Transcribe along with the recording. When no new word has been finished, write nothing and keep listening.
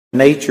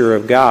nature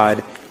of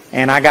God,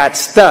 and I got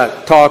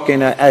stuck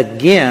talking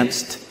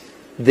against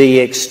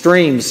the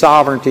extreme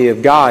sovereignty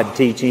of God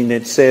teaching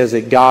that says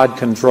that God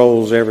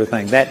controls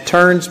everything. That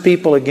turns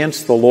people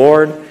against the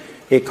Lord.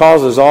 It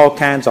causes all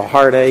kinds of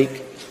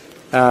heartache.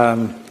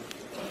 And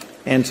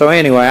so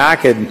anyway,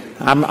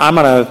 I'm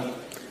going to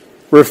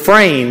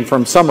refrain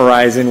from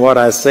summarizing what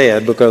I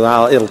said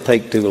because it'll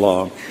take too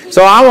long.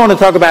 So I want to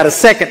talk about a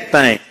second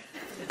thing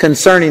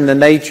concerning the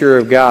nature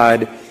of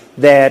God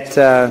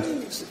that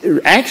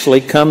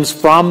actually comes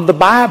from the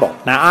Bible.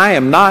 Now, I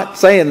am not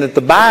saying that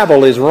the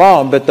Bible is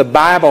wrong, but the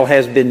Bible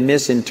has been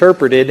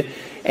misinterpreted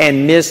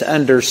and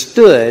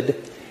misunderstood.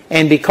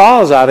 And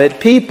because of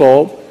it,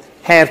 people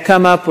have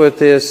come up with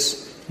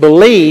this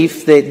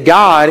belief that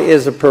God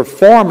is a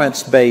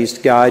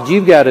performance-based God.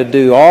 You've got to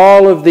do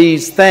all of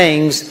these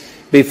things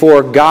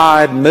before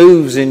God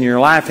moves in your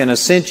life. In a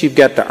sense, you've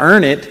got to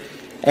earn it.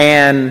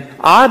 And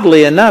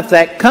oddly enough,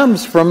 that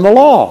comes from the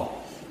law.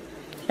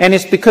 And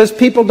it's because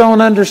people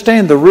don't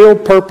understand the real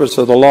purpose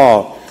of the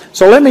law.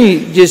 So let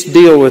me just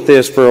deal with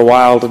this for a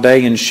while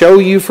today and show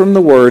you from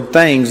the Word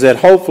things that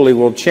hopefully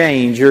will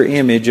change your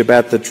image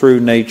about the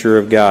true nature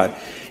of God.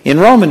 In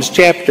Romans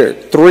chapter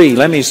 3,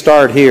 let me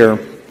start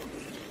here.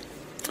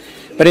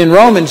 But in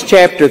Romans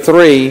chapter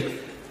 3,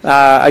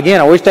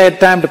 again, I wish I had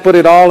time to put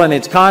it all in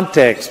its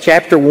context.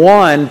 Chapter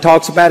 1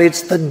 talks about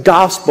it's the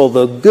gospel,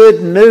 the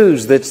good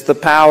news that's the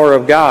power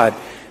of God.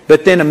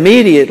 But then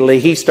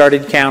immediately he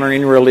started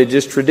countering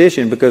religious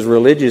tradition because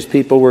religious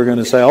people were going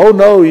to say, oh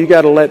no, you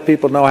got to let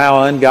people know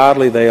how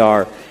ungodly they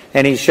are.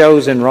 And he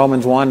shows in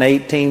Romans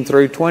 1:18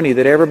 through 20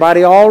 that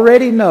everybody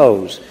already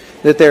knows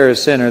that they're a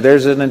sinner.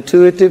 There's an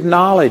intuitive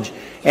knowledge.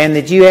 And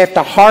that you have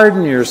to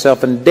harden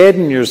yourself and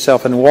deaden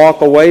yourself and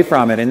walk away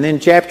from it. And then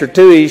chapter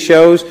 2 he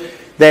shows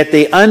that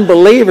the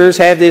unbelievers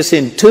have this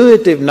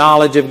intuitive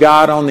knowledge of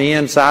God on the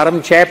inside of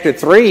them. Chapter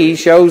 3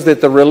 shows that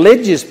the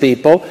religious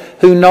people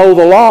who know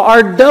the law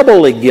are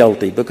doubly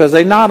guilty because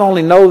they not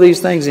only know these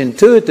things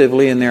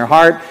intuitively in their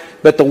heart,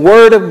 but the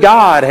Word of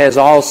God has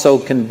also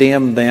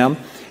condemned them.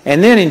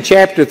 And then in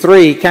chapter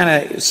 3 he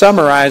kind of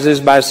summarizes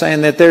by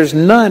saying that there's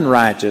none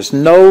righteous,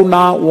 no,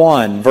 not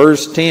one.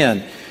 Verse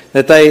 10,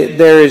 that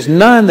there is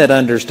none that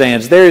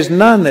understands, there is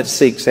none that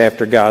seeks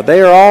after God.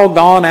 They are all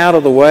gone out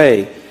of the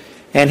way.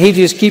 And he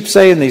just keeps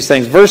saying these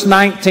things. Verse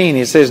 19,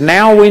 he says,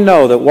 now we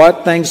know that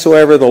what things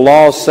soever the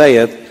law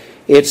saith,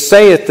 it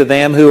saith to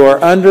them who are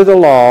under the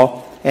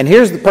law, and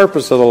here's the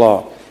purpose of the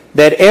law,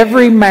 that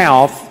every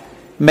mouth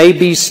may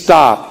be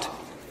stopped,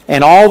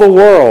 and all the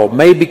world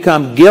may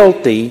become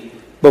guilty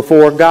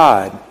before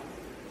God.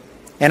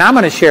 And I'm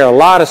going to share a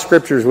lot of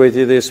scriptures with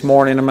you this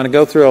morning. I'm going to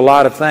go through a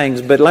lot of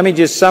things, but let me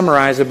just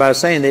summarize it by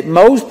saying that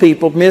most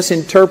people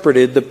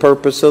misinterpreted the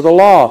purpose of the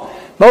law.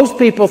 Most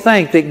people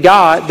think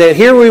that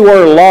here we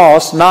were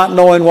lost, not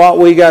knowing what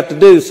we got to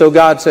do, so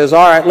God says,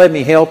 all right, let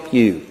me help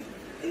you.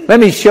 Let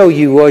me show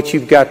you what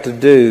you've got to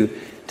do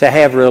to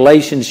have a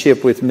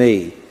relationship with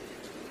me.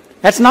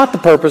 That's not the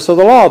purpose of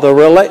the law.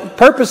 The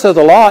purpose of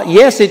the law,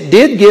 yes, it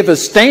did give a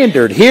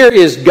standard. Here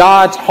is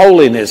God's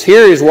holiness.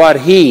 Here is what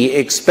He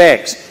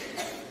expects.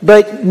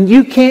 But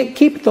you can't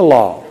keep the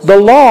law. The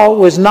law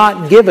was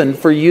not given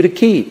for you to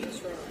keep.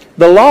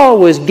 The law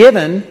was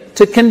given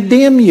to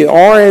condemn you.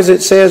 Or as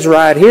it says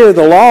right here,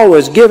 the law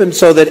was given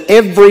so that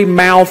every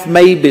mouth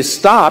may be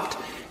stopped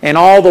and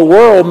all the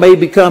world may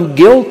become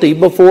guilty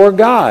before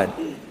God.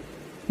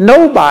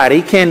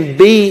 Nobody can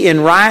be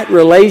in right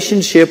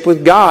relationship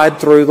with God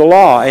through the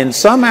law. And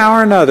somehow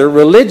or another,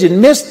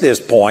 religion missed this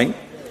point.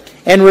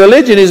 And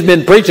religion has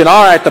been preaching,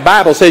 all right, the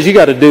Bible says you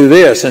got to do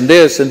this and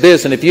this and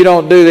this. And if you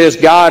don't do this,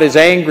 God is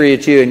angry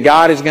at you and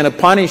God is going to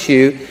punish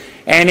you.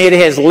 And it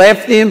has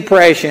left the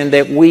impression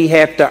that we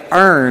have to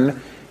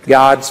earn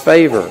God's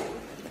favor.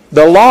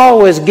 The law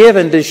was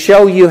given to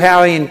show you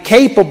how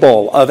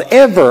incapable of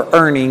ever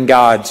earning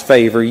God's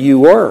favor you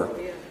were.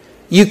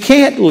 You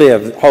can't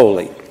live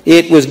holy.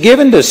 It was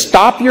given to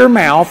stop your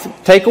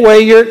mouth, take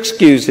away your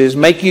excuses,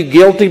 make you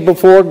guilty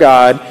before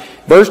God.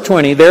 Verse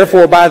 20,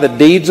 therefore by the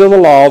deeds of the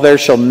law there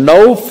shall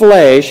no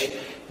flesh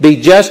be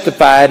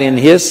justified in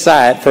His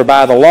sight, for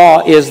by the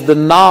law is the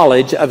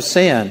knowledge of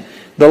sin.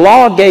 The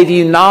law gave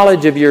you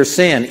knowledge of your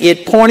sin.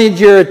 It pointed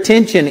your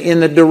attention in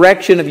the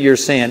direction of your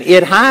sin.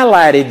 It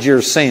highlighted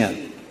your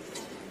sin.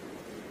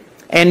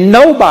 And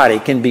nobody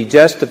can be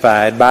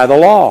justified by the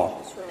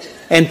law.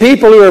 And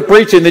people who are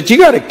preaching that you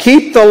got to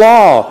keep the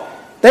law,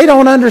 they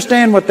don't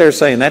understand what they're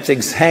saying. That's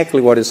exactly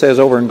what it says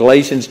over in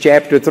Galatians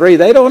chapter 3.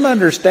 They don't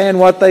understand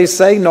what they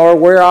say, nor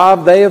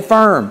whereof they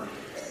affirm.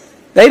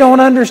 They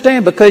don't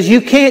understand because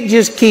you can't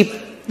just keep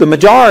the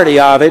majority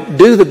of it,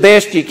 do the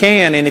best you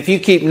can, and if you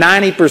keep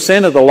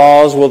 90% of the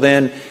laws, well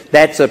then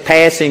that's a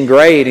passing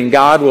grade and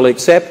God will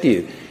accept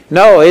you.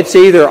 No, it's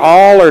either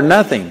all or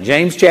nothing.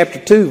 James chapter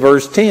 2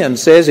 verse 10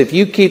 says if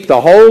you keep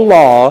the whole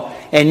law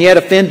and yet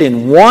offend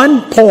in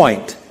one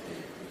point,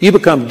 you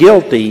become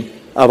guilty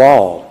of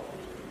all.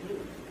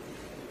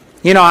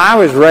 You know, I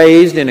was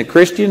raised in a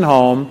Christian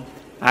home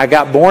I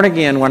got born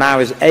again when I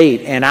was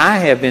 8, and I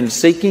have been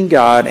seeking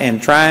God and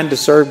trying to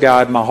serve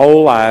God my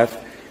whole life.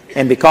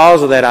 And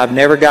because of that, I've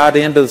never got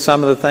into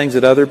some of the things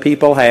that other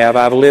people have.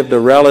 I've lived a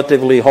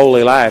relatively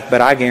holy life,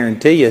 but I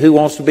guarantee you, who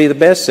wants to be the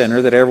best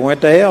sinner that ever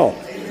went to hell?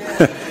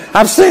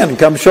 I've sinned,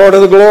 come short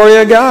of the glory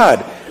of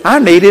God. I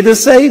needed a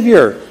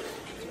Savior.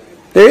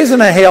 There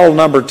isn't a hell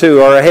number 2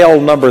 or a hell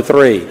number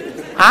 3.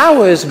 I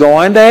was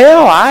going to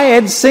hell. I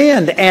had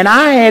sinned, and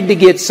I had to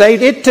get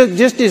saved. It took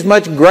just as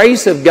much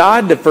grace of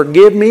God to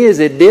forgive me as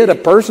it did a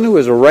person who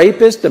was a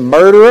rapist, a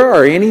murderer,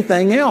 or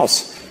anything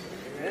else.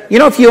 You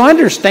know, if you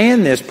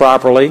understand this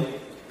properly,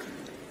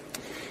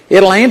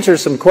 it'll answer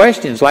some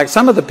questions. Like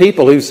some of the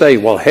people who say,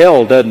 well,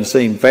 hell doesn't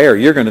seem fair.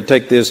 You're going to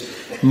take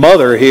this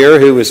mother here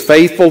who was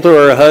faithful to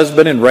her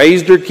husband and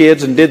raised her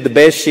kids and did the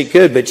best she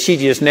could, but she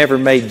just never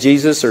made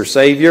Jesus her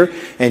Savior,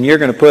 and you're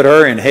going to put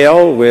her in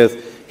hell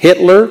with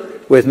Hitler,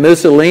 with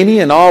Mussolini,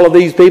 and all of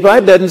these people.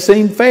 That doesn't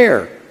seem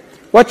fair.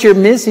 What you're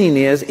missing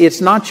is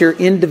it's not your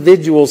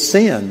individual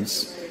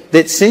sins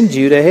that send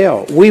you to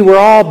hell. We were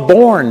all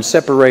born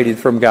separated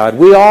from God.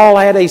 We all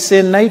had a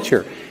sin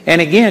nature.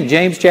 And again,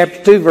 James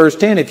chapter 2, verse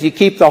 10, if you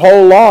keep the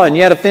whole law and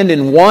yet offend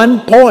in one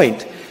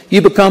point,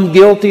 you become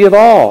guilty of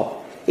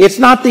all. It's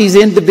not these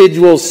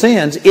individual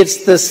sins.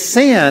 It's the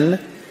sin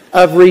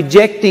of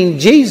rejecting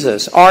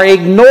Jesus or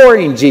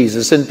ignoring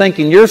Jesus and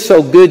thinking you're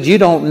so good you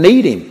don't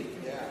need Him.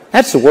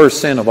 That's the worst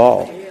sin of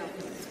all.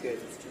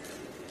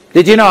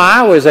 Did you know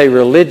I was a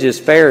religious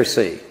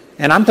Pharisee?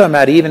 And I'm talking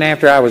about even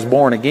after I was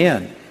born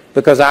again,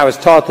 because I was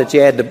taught that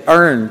you had to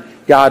earn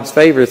God's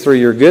favor through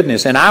your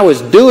goodness. And I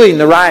was doing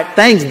the right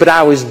things, but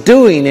I was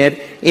doing it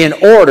in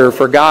order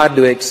for God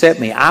to accept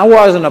me. I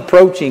wasn't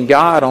approaching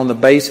God on the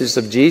basis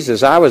of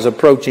Jesus. I was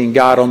approaching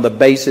God on the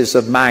basis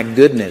of my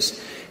goodness.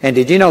 And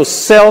did you know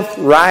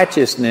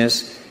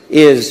self-righteousness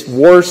is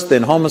worse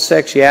than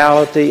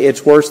homosexuality,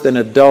 it's worse than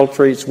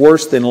adultery, it's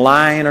worse than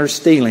lying or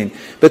stealing,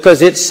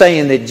 because it's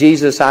saying that,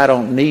 Jesus, I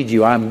don't need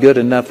you, I'm good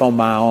enough on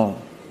my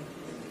own.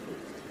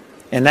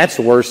 And that's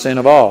the worst sin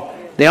of all.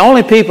 The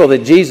only people that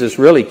Jesus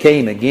really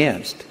came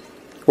against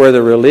were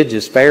the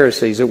religious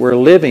Pharisees that were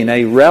living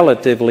a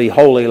relatively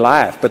holy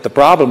life. But the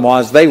problem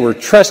was they were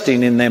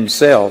trusting in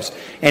themselves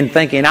and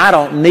thinking, I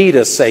don't need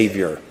a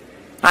Savior.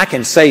 I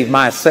can save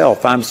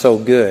myself, I'm so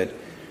good.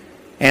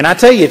 And I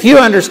tell you, if you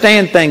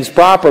understand things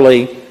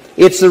properly,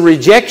 it's the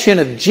rejection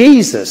of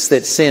Jesus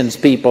that sends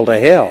people to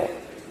hell.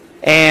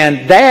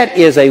 And that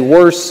is a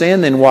worse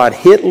sin than what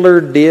Hitler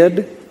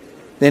did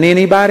than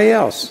anybody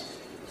else.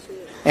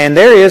 And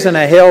there isn't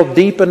a hell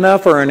deep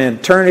enough or an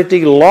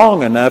eternity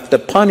long enough to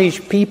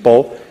punish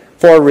people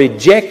for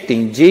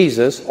rejecting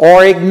Jesus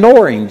or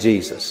ignoring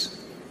Jesus.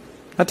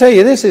 I tell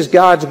you, this is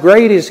God's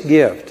greatest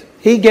gift.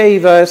 He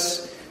gave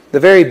us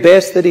the very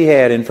best that He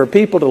had. And for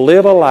people to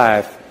live a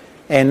life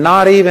and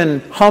not even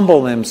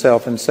humble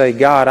themselves and say,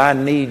 God, I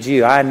need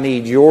you. I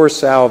need your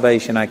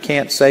salvation. I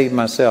can't save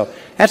myself.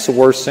 That's the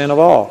worst sin of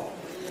all.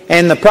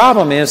 And the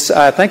problem is,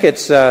 I think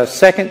it's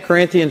 2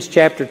 Corinthians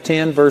chapter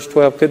 10, verse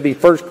 12. Could be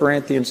 1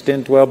 Corinthians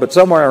 10, 12, but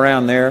somewhere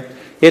around there.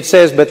 It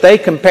says, but they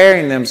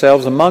comparing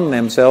themselves among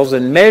themselves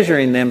and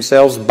measuring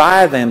themselves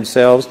by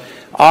themselves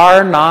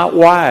are not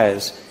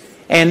wise.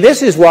 And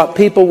this is what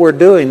people were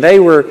doing. They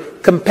were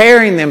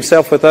comparing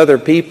themselves with other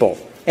people.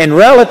 And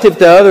relative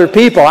to other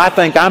people, I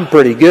think I'm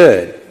pretty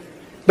good.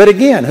 But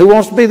again, who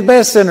wants to be the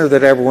best sinner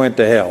that ever went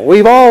to hell?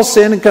 We've all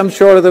sinned and come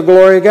short of the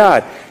glory of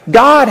God.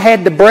 God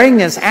had to bring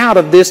us out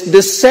of this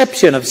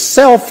deception of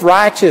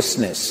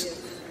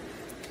self-righteousness.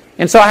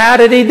 And so how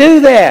did He do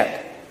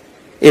that?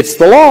 It's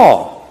the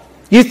law.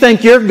 You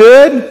think you're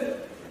good?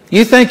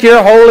 You think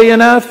you're holy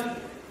enough?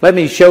 Let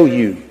me show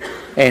you.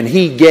 And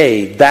He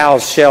gave, thou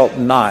shalt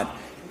not.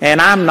 And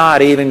I'm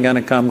not even going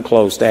to come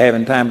close to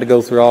having time to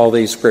go through all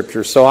these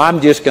scriptures. So I'm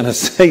just going to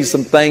say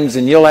some things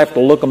and you'll have to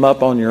look them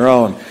up on your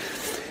own.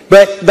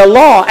 But the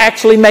law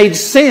actually made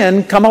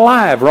sin come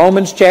alive.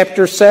 Romans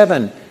chapter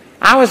 7.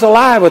 I was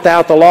alive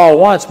without the law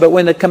once, but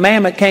when the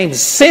commandment came,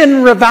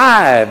 sin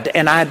revived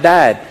and I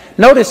died.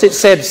 Notice it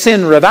said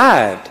sin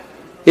revived.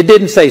 It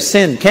didn't say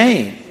sin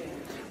came.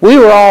 We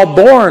were all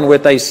born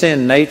with a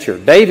sin nature.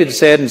 David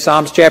said in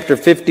Psalms chapter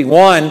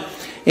 51,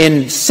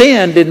 in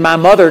sin did my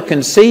mother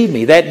conceive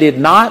me. That did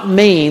not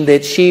mean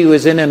that she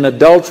was in an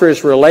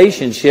adulterous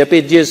relationship.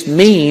 It just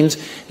means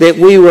that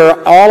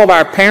all of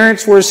our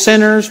parents were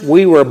sinners.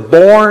 We were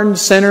born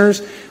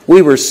sinners.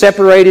 We were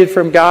separated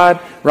from God.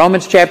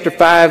 Romans chapter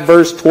 5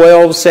 verse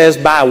 12 says,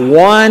 by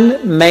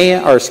one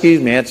man,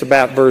 it's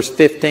about verse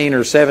 15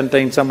 or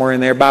 17, somewhere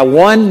in there. By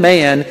one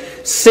man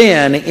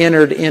sin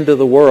entered into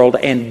the world,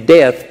 and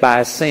death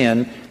by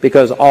sin,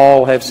 because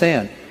all have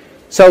sinned.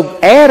 So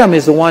Adam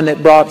is the one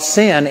that brought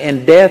sin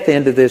and death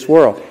into this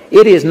world.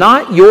 It is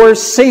not your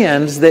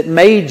sins that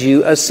made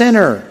you a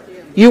sinner.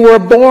 You were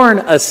born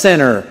a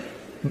sinner.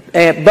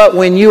 But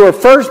when you were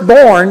first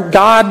born,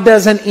 God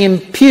doesn't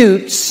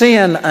impute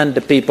sin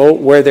unto people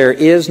where there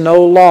is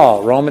no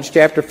law. Romans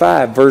chapter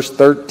 5 verse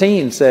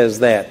 13 says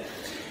that.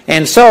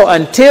 And so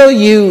until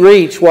you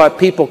reach what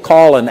people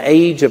call an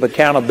age of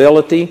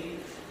accountability,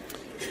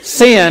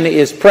 sin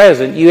is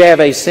present. You have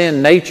a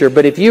sin nature.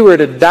 But if you were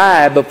to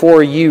die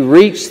before you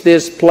reach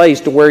this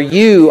place to where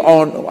you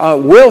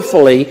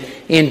willfully,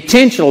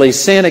 intentionally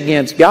sin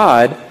against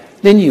God,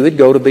 then you would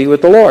go to be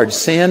with the Lord.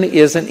 Sin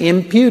isn't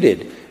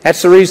imputed.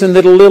 That's the reason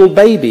that a little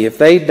baby, if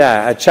they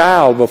die, a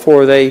child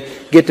before they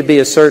get to be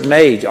a certain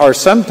age, or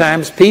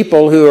sometimes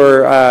people who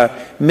are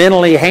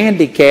mentally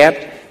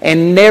handicapped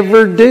and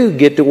never do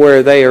get to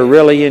where they are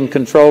really in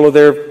control of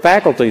their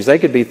faculties. They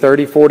could be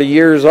 30, 40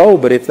 years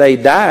old, but if they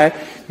die,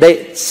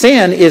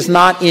 sin is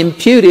not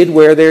imputed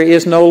where there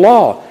is no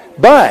law.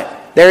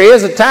 But there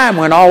is a time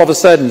when all of a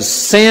sudden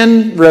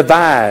sin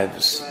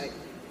revives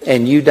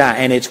and you die,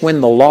 and it's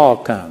when the law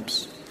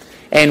comes.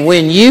 And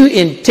when you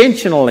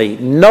intentionally,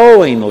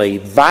 knowingly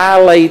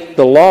violate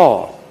the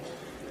law,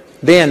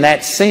 then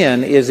that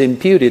sin is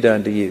imputed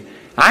unto you.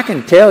 I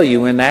can tell you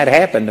when that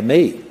happened to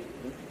me.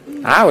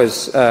 I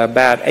was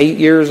about 8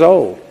 years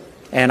old,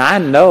 and I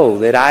know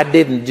that I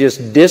didn't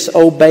just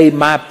disobey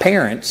my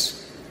parents.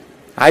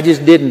 I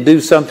just didn't do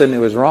something that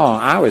was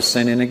wrong. I was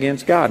sinning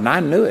against God, and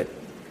I knew it.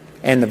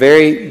 And the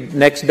very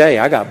next day,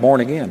 I got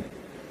born again.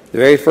 The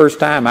very first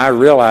time I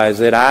realized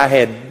that I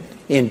had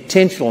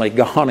intentionally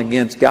gone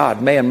against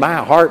God. Man, my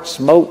heart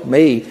smote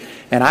me,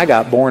 and I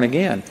got born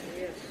again.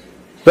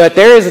 But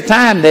there is a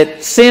time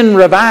that sin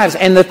revives,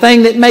 and the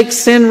thing that makes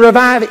sin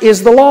revive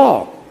is the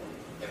law.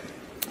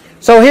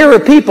 So here are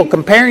people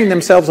comparing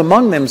themselves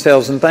among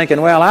themselves and thinking,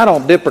 well, I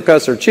don't dip or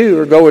cuss or chew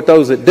or go with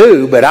those that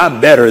do, but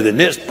I'm better than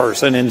this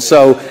person, and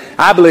so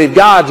I believe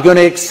God's going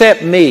to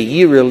accept me.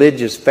 You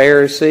religious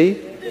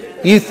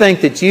Pharisee, you think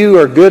that you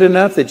are good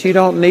enough that you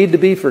don't need to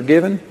be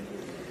forgiven?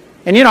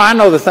 And you know, I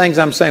know the things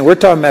I'm saying. We're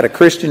talking about a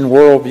Christian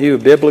worldview, a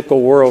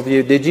biblical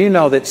worldview. Did you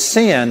know that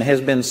sin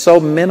has been so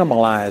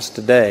minimalized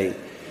today?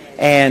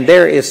 And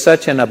there is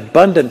such an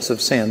abundance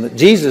of sin that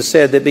Jesus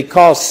said that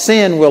because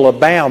sin will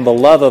abound, the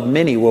love of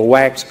many will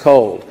wax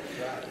cold.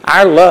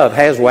 Our love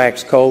has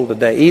waxed cold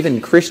today.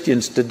 Even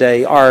Christians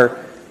today are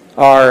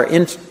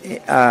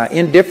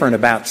indifferent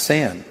about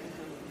sin.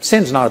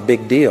 Sin's not a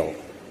big deal.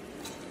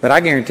 But I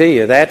guarantee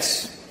you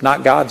that's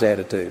not God's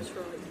attitude.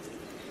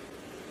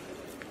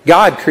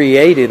 God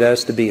created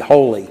us to be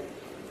holy.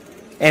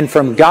 And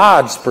from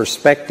God's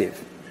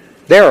perspective,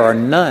 there are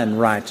none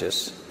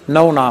righteous.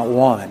 No, not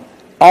one.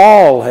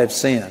 All have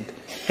sinned.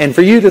 And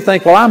for you to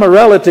think, well, I'm a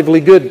relatively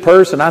good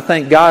person, I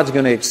think God's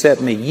going to accept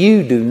me.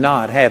 You do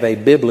not have a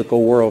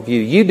biblical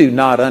worldview. You do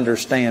not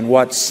understand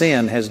what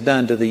sin has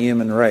done to the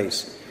human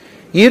race.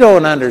 You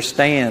don't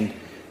understand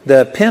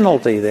the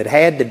penalty that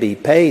had to be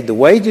paid. The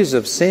wages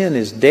of sin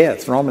is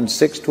death, Romans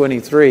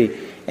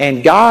 6:23.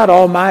 And God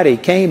Almighty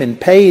came and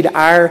paid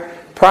our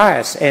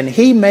price, and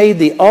He made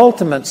the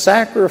ultimate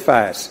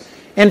sacrifice.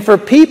 And for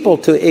people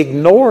to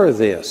ignore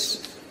this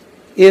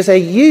is a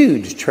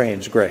huge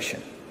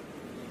transgression.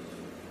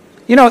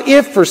 You know,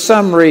 if for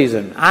some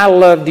reason I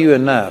loved you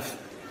enough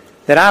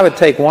that I would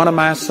take one of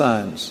my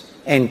sons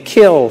and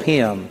kill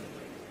him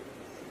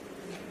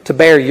to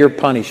bear your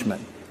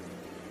punishment,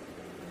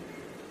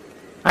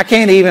 I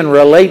can't even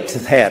relate to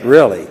that,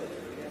 really.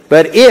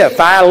 But if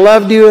I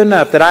loved you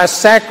enough that I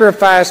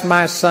sacrificed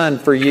my son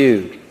for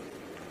you,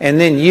 and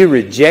then you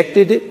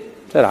rejected it,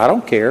 said, I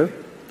don't care,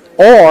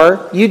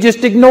 or you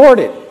just ignored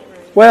it,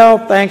 well,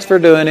 thanks for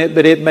doing it,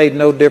 but it made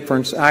no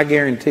difference, I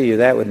guarantee you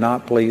that would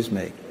not please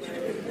me.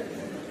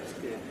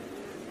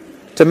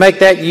 To make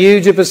that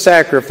huge of a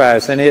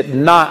sacrifice, and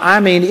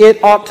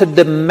it ought to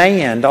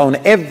demand on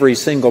every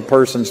single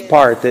person's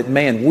part that,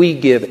 man, we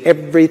give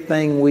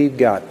everything we've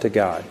got to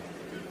God.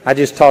 I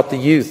just taught the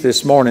youth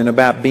this morning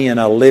about being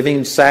a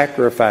living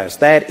sacrifice.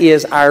 That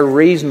is our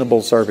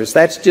reasonable service.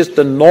 That's just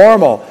the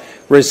normal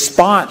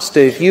response to,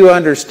 if you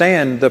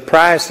understand the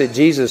price that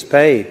Jesus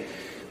paid.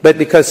 But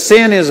because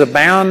sin is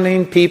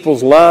abounding,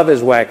 people's love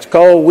is waxed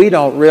cold. We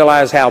don't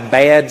realize how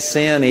bad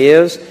sin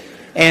is.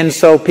 And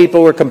so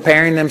people were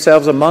comparing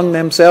themselves among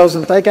themselves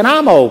and thinking,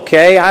 I'm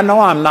okay. I know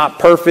I'm not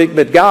perfect,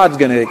 but God's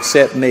going to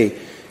accept me.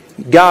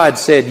 God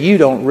said, you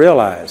don't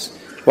realize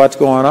what's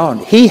going on.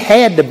 He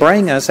had to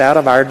bring us out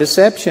of our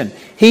deception.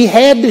 He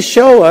had to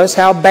show us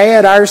how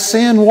bad our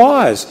sin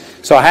was.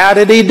 So how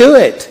did He do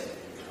it?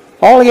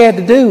 All He had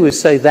to do was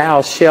say,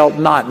 thou shalt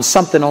not. And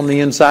something on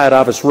the inside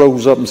of us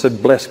rose up and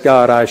said, bless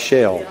God, I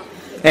shall.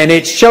 And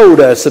it showed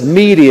us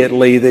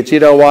immediately that, you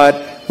know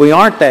what, we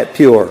aren't that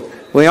pure.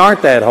 We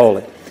aren't that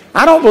holy.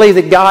 I don't believe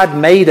that God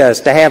made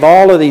us to have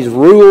all of these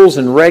rules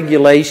and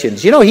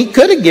regulations. You know, He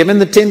could have given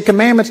the 10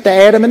 Commandments to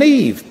Adam and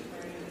Eve.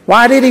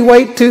 Why did He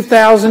wait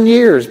 2,000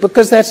 years?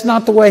 Because that's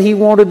not the way He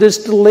wanted us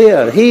to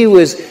live. He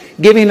was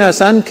giving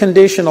us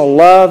unconditional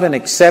love and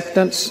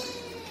acceptance.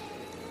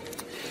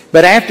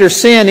 But after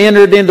sin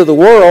entered into the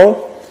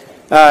world,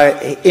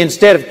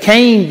 instead of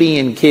Cain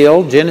being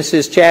killed,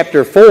 Genesis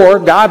chapter 4,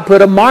 God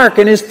put a mark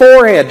in his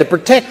forehead to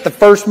protect the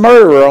first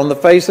murderer on the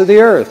face of the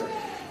earth.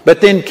 But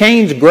then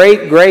Cain's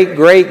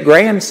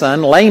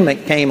great-great-great-grandson,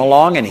 Lamech, came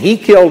along, and he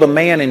killed a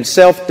man in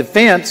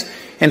self-defense.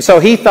 And so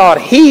he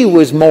thought he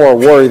was more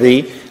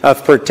worthy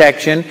of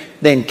protection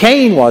than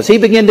Cain was. He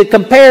began to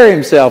compare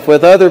himself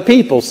with other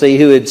people, see,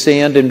 who had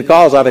sinned, and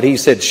because of it, he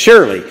said,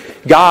 surely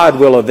God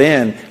will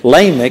avenge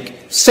Lamech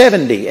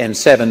 70 and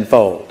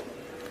sevenfold.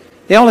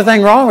 The only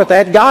thing wrong with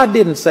that, God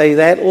didn't say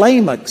that.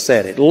 Lamech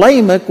said it.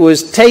 Lamech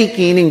was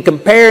taking and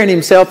comparing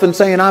himself and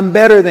saying, I'm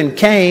better than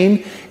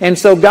Cain, and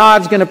so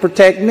God's going to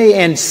protect me.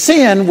 And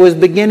sin was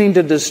beginning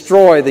to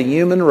destroy the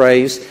human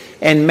race,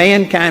 and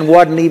mankind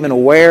wasn't even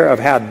aware of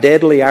how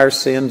deadly our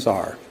sins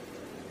are.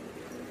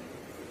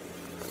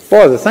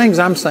 Boy, the things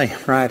I'm saying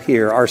right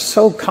here are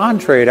so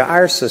contrary to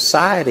our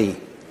society.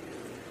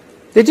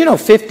 Did you know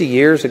 50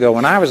 years ago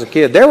when I was a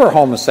kid, there were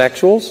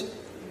homosexuals?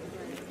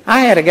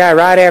 I had a guy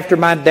right after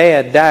my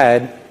dad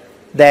died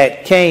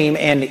that came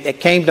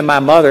to my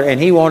mother,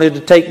 and he wanted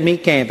to take me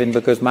camping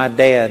because my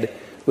dad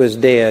was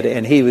dead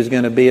and he was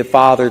going to be a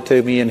father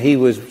to me, and he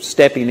was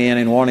stepping in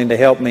and wanting to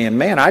help me. And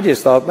man, I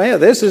just thought, man,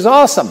 this is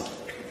awesome.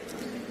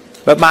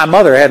 But my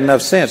mother had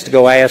enough sense to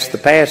go ask the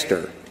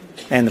pastor,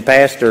 and the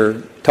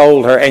pastor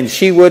told her, and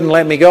she wouldn't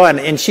let me go,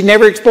 and she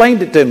never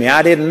explained it to me.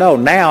 I didn't know.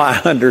 Now I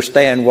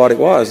understand what it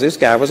was. This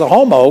guy was a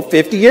homo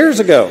 50 years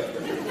ago.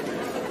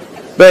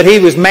 But he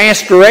was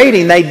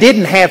masquerading. They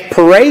didn't have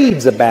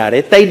parades about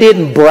it. They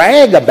didn't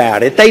brag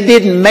about it. They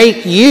didn't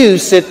make you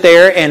sit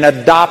there and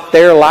adopt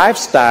their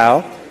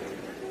lifestyle.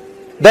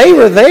 They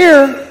were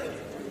there,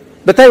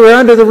 but they were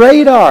under the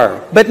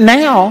radar. But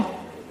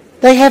now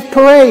they have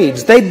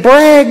parades. They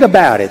brag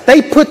about it.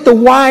 They put the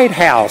White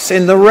House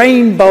in the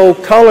rainbow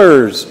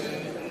colors.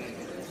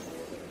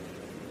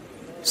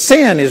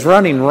 Sin is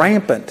running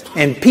rampant,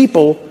 and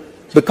people,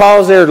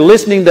 because they're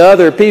listening to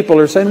other people,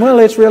 are saying, well,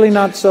 it's really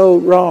not so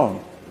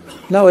wrong.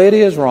 No, it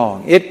is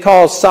wrong. It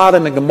caused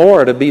Sodom and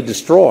Gomorrah to be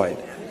destroyed.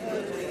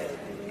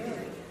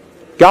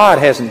 God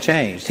hasn't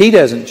changed. He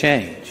doesn't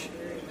change.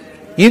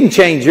 You can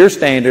change your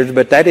standards,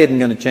 but that isn't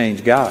going to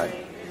change God.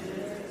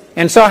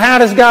 And so how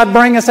does God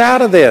bring us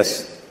out of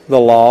this? The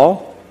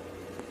law.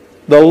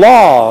 The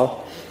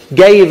law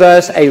gave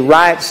us a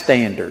right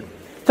standard.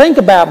 Think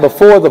about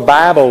before the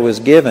Bible was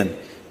given.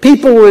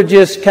 People were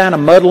just kind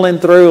of muddling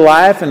through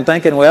life and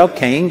thinking, well,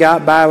 Cain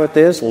got by with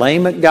this,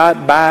 Lamech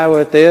got by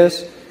with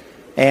this,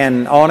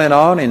 and on and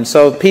on. And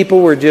so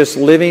people were just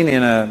living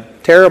in a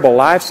terrible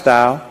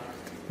lifestyle.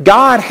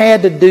 God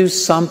had to do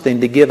something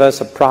to give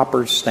us a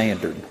proper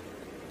standard.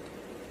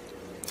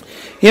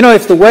 You know,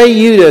 if the way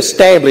you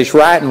establish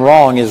right and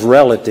wrong is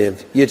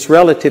relative, it's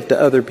relative to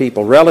other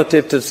people,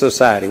 relative to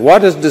society. What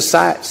does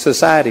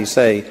society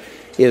say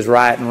is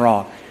right and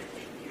wrong?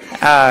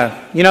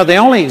 You know, the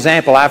only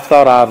example I've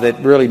thought of that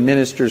really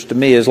ministers to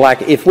me is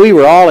like if we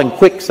were all in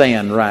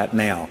quicksand right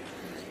now,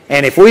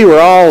 and if we were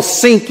all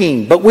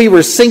sinking, but we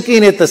were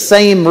sinking at the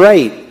same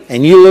rate,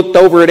 and you looked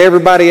over at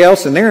everybody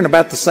else and they're in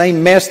about the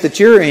same mess that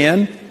you're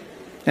in,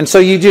 and so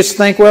you just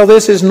think, well,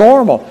 this is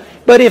normal.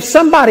 But if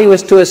somebody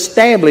was to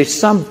establish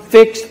some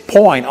fixed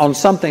point on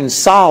something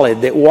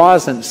solid that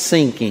wasn't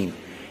sinking,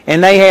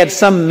 and they had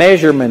some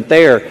measurement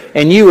there,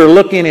 and you were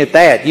looking at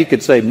that, you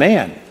could say,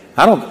 man,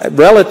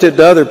 relative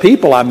to other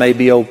people I may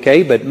be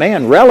okay, but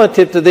man,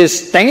 relative to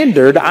this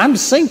standard, I'm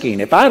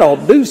sinking. If I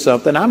don't do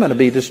something, I'm going to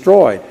be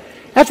destroyed.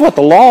 That's what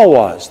the law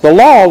was. The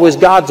law was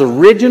God's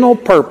original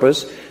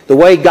purpose, the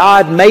way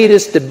God made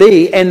us to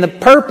be, and the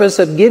purpose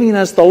of giving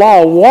us the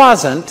law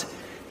wasn't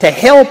to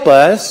help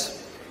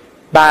us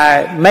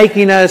by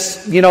making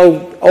us,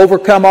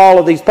 overcome all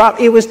of these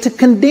problems. It was to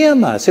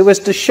condemn us. It was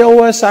to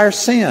show us our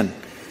sin.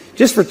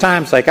 Just for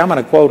time's sake, I'm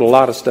going to quote a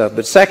lot of stuff,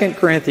 but 2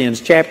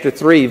 Corinthians chapter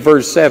 3,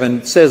 verse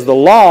 7 says the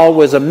law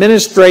was a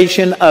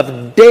ministration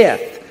of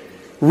death,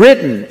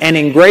 written and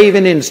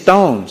engraven in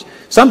stones.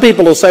 Some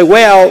people will say,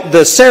 well,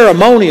 the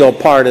ceremonial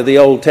part of the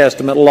Old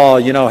Testament law,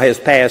 has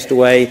passed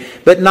away,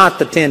 but not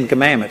the Ten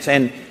Commandments.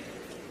 And,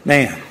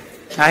 man,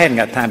 I hadn't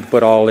got time to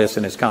put all this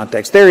in its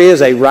context. There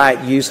is a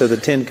right use of the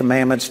Ten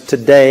Commandments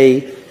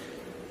today,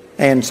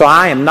 and so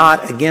I am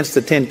not against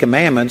the Ten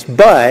Commandments,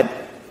 but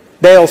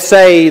they'll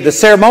say the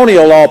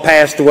ceremonial law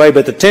passed away,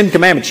 but the Ten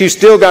Commandments, you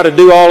still got to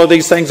do all of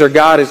these things or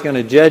God is going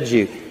to judge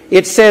you.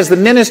 It says the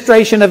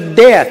ministration of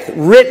death,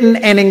 written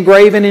and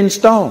engraven in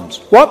stones.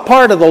 What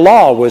part of the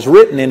law was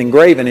written and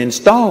engraven in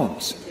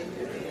stones?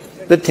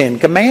 The Ten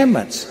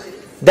Commandments.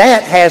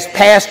 That has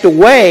passed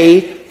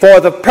away for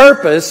the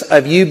purpose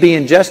of you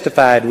being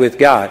justified with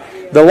God.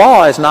 The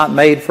law is not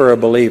made for a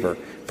believer.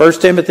 1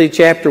 Timothy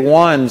chapter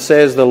 1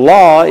 says the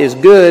law is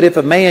good if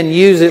a man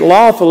use it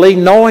lawfully,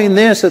 knowing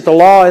this, that the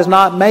law is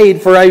not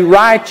made for a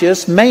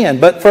righteous man,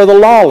 but for the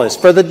lawless,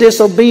 for the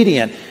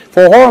disobedient,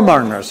 for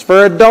whoremongers,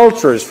 for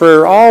adulterers,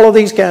 for all of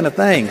these kind of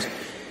things.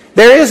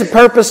 There is a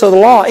purpose of the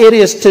law. It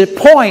is to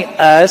point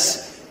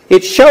us,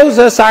 it shows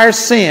us our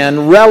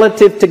sin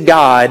relative to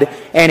God,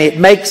 and it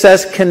makes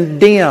us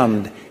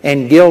condemned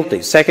and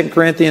guilty. 2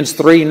 Corinthians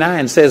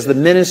 3:9 says the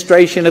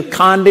ministration of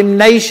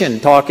condemnation,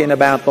 talking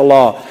about the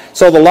law.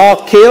 So the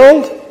law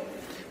killed,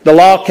 the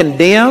law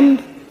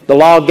condemned, the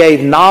law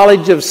gave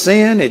knowledge of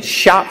sin, it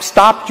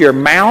stopped your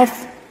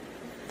mouth,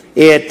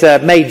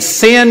 It made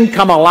sin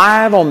come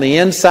alive on the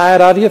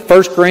inside of you.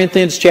 1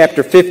 Corinthians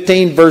chapter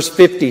 15, verse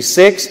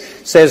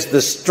 56 says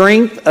the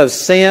strength of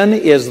sin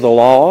is the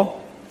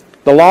law.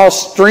 The law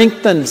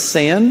strengthened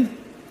sin.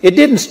 It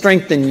didn't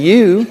strengthen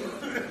you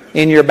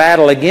in your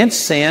battle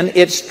against sin.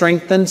 It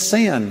strengthened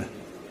sin.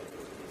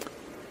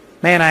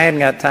 Man, I hadn't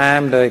got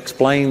time to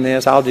explain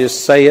this. I'll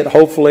just say it.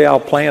 Hopefully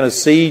I'll plant a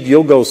seed.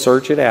 You'll go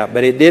search it out.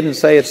 But it didn't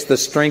say it's the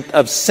strength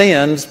of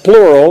sins,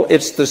 plural.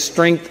 It's the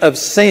strength of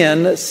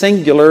sin,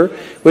 singular,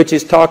 which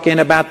is talking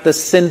about the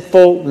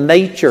sinful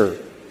nature.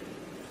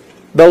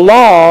 The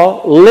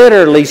law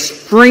literally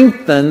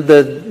strengthened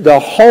the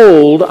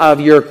hold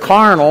of your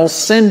carnal,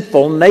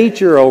 sinful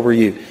nature over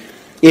you.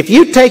 If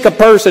you take a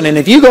person and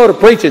if you go to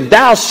preaching,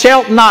 thou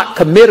shalt not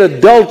commit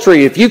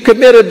adultery. If you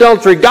commit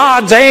adultery,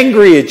 God's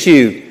angry at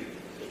you.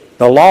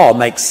 The law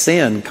makes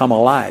sin come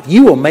alive.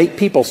 You will make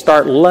people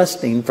start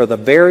lusting for the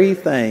very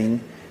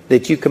thing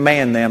that you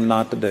command them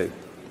not to do.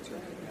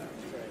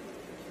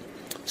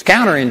 It's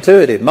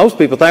counterintuitive. Most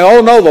people think,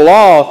 oh no, the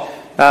law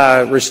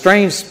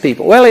restrains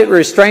people. Well, it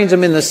restrains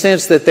them in the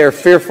sense that they're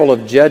fearful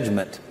of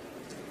judgment.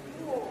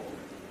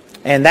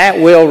 And that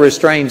will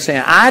restrain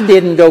sin. I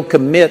didn't go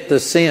commit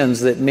the sins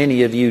that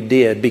many of you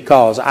did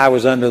because I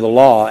was under the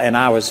law and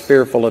I was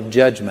fearful of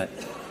judgment.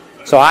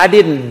 So I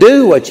didn't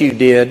do what you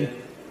did.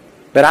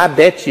 But I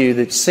bet you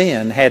that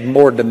sin had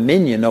more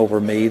dominion over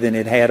me than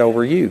it had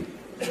over you.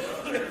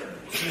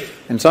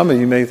 And some of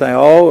you may think,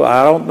 oh,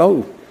 I don't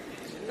know.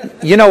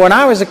 You know, when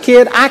I was a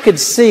kid, I could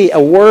see a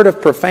word of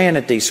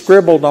profanity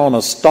scribbled on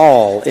a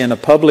stall in a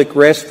public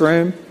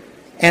restroom,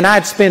 and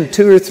I'd spend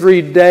 2 or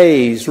 3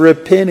 days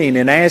repenting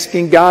and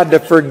asking God to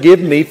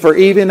forgive me for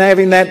even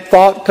having that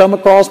thought come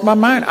across my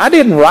mind. I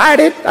didn't write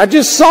it. I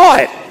just saw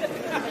it.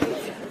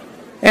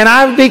 And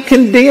I would be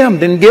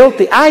condemned and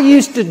guilty. I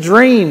used to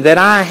dream that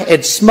I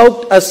had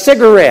smoked a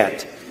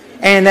cigarette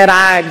and that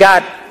I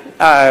got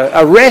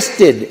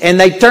arrested and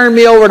they turned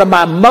me over to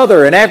my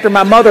mother. And after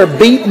my mother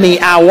beat me,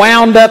 I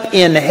wound up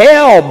in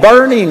hell,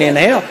 burning in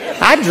hell.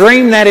 I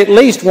dreamed that at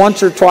least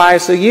once or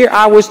twice a year.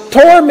 I was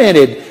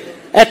tormented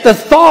at the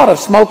thought of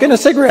smoking a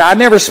cigarette. I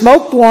never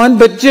smoked one,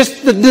 but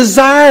just the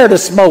desire to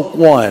smoke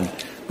one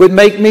would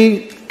make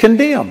me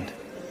condemned.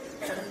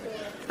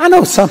 I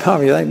know some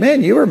of you think,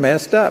 man, you were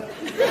messed up.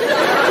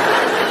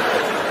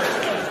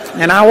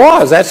 And I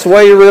was. That's the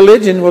way your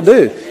religion will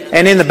do.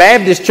 And in the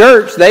Baptist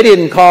church, they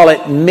didn't call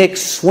it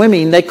mixed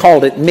swimming. They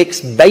called it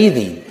mixed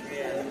bathing.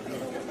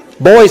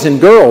 Boys and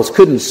girls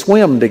couldn't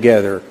swim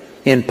together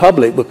in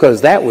public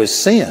because that was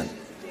sin.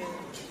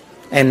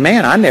 And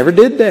man, I never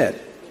did that.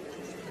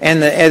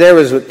 And there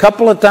was a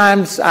couple of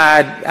times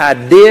I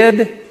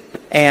did,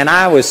 and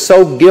I was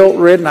so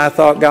guilt-ridden I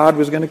thought God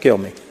was going to kill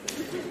me.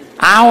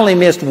 I only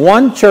missed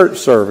one church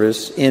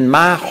service in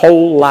my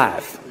whole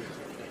life.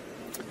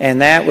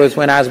 And that was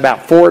when I was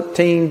about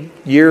 14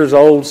 years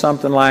old,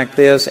 something like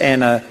this.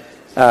 And a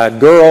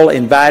girl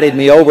invited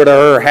me over to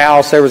her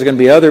house. There was going to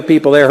be other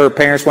people there, her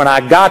parents. When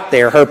I got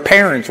there, her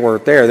parents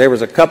weren't there. There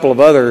was a couple of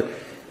other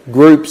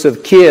groups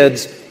of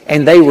kids,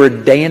 and they were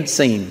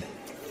dancing.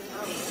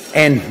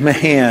 And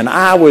man,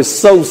 I was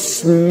so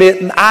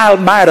smitten. I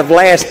might have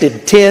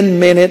lasted 10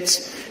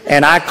 minutes.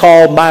 And I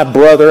called my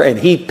brother, and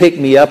he picked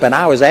me up, and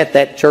I was at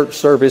that church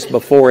service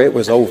before it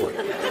was over.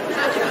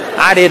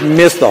 I didn't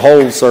miss the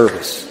whole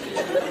service.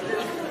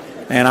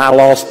 And I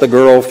lost the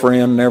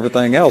girlfriend and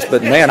everything else.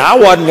 But man, I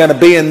wasn't going to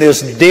be in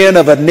this den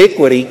of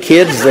iniquity,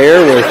 kids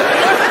there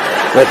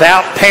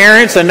without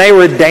parents, and they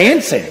were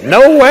dancing.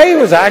 No way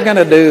was I going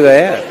to do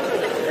that.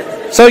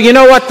 So you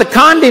know what? The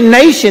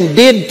condemnation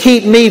did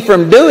keep me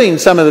from doing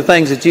some of the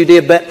things that you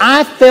did, but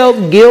I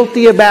felt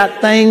guilty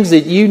about things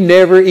that you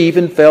never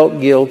even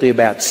felt guilty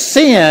about.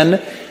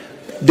 Sin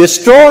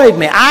destroyed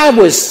me. I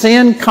was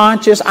sin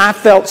conscious. I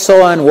felt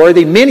so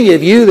unworthy. Many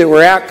of you that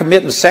were out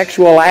committing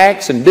sexual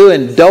acts and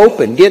doing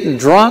dope and getting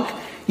drunk,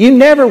 you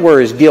never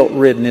were as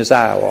guilt-ridden as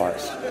I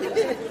was.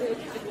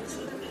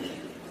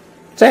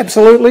 It's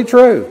absolutely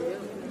true.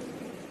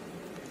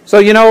 So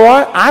you know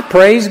what? I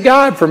praise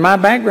God for my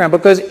background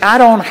because I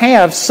don't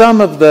have some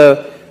of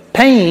the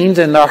pains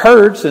and the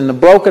hurts and the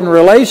broken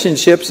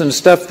relationships and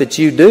stuff that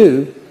you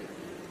do.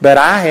 But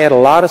I had a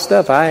lot of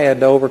stuff I had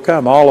to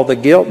overcome, all of the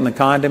guilt and the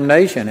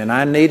condemnation. And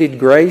I needed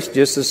grace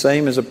just the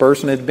same as a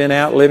person that had been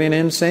out living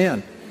in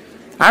sin.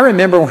 I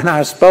remember when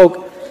I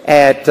spoke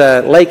at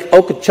Lake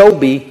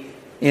Okeechobee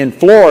in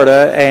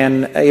Florida,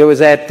 and it was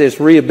at this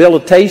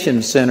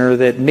rehabilitation center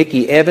that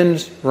Mickey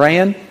Evans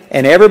ran.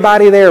 And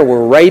everybody there were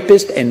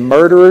rapists and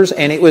murderers,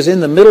 and it was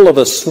in the middle of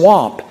a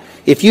swamp.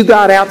 If you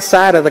got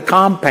outside of the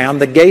compound,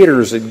 the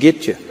gators would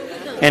get you.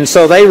 And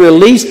so they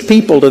released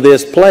people to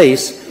this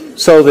place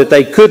so that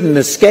they couldn't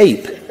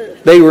escape.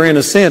 They were, in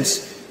a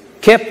sense,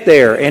 kept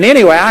there. And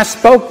anyway, I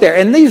spoke there,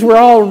 and these were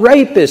all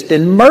rapists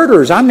and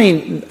murderers. I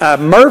mean,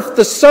 Murph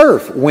the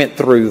Surf went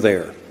through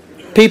there.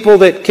 People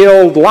that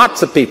killed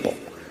lots of people.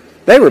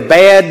 They were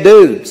bad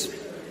dudes.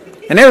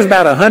 And there was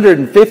about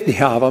 150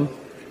 of them.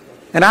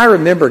 And I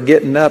remember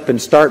getting up and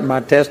starting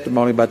my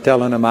testimony by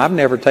telling them, I've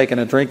never taken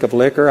a drink of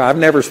liquor. I've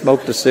never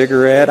smoked a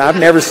cigarette. I've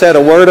never said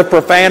a word of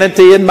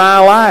profanity in my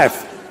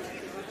life.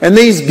 And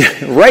these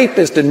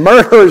rapists and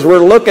murderers were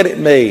looking at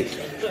me.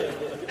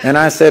 And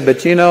I said,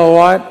 but you know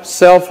what?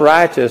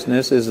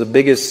 Self-righteousness is the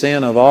biggest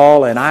sin of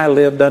all, and I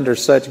lived under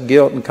such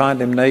guilt and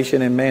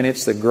condemnation, and man,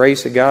 it's the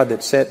grace of God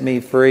that set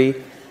me free.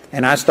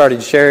 And I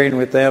started sharing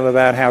with them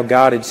about how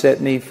God had set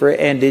me free.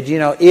 And did you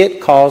know,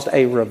 it caused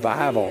a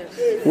revival.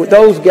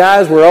 Those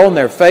guys were on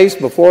their face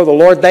before the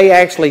Lord. They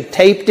actually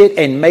taped it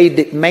and made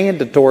it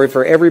mandatory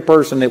for every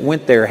person that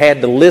went there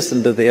had to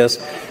listen to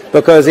this,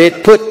 because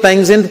it put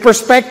things into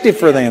perspective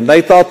for them.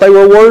 They thought they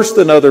were worse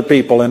than other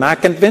people, and I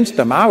convinced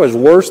them I was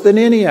worse than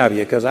any of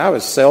you because I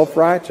was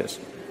self-righteous.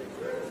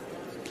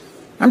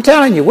 I'm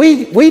telling you,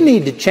 we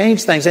need to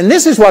change things, and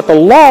this is what the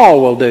law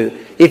will do.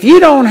 If you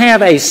don't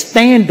have a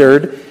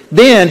standard,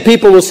 then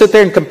people will sit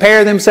there and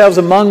compare themselves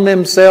among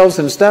themselves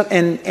and stuff,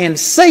 and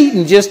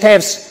Satan just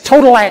has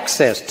total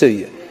access to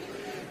you.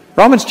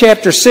 Romans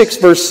chapter 6,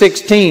 verse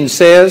 16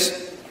 says,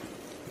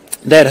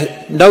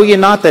 that know ye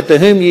not that to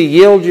whom ye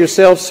yield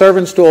yourselves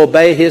servants to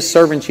obey, his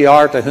servants ye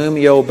are, to whom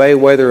ye obey,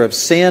 whether of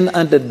sin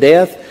unto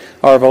death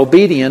or of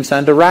obedience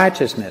unto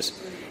righteousness.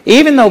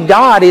 Even though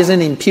God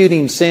isn't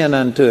imputing sin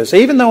unto us,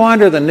 even though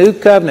under the new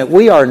covenant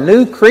we are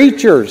new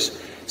creatures,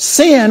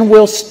 sin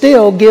will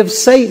still give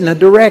Satan a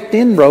direct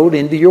inroad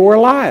into your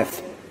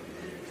life.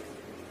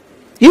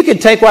 You can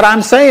take what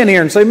I'm saying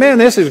here and say, man,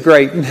 this is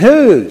great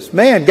news.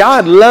 Man,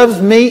 God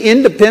loves me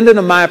independent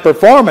of my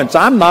performance.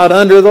 I'm not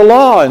under the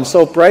law. And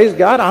so, praise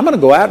God, I'm going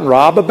to go out and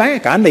rob a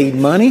bank. I need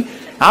money.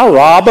 I'll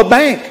rob a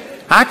bank.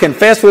 I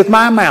confess with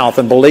my mouth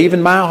and believe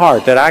in my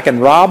heart that I can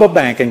rob a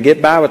bank and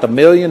get by with $1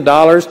 million,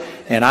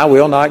 and I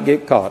will not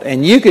get caught.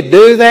 And you could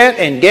do that,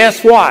 and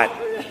guess what?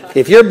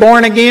 If you're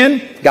born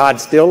again, God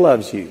still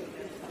loves you.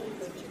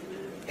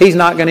 He's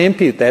not going to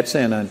impute that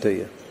sin unto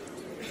you.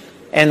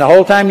 And the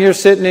whole time you're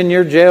sitting in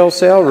your jail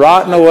cell,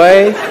 rotting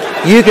away,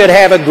 you could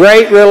have a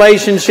great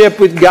relationship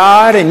with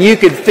God, and you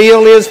could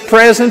feel His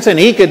presence, and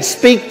He could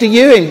speak to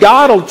you, and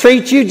God will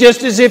treat you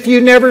just as if you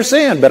never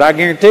sinned. But I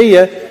guarantee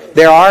you,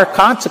 there are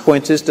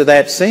consequences to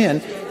that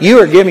sin. You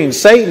are giving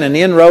Satan an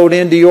inroad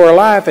into your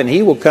life, and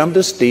he will come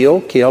to steal,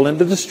 kill, and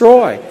to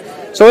destroy.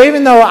 So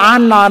even though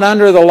I'm not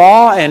under the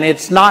law, and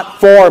it's not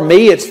for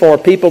me, it's for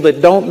people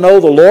that don't know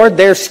the Lord,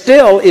 there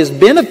still is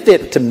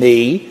benefit to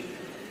me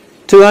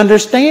to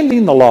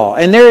understanding the law.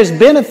 And there is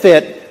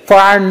benefit for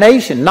our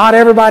nation. Not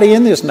everybody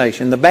in this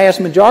nation, the vast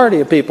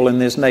majority of people in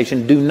this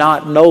nation do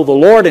not know the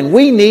Lord, and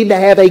we need to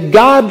have a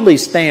godly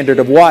standard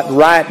of what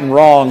right and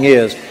wrong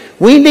is.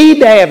 We need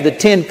to have the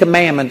 10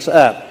 Commandments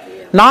up.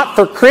 Not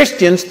for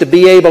Christians to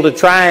be able to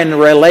try and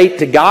relate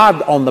to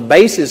God on the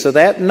basis of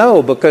that.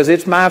 No, because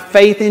it's my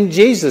faith in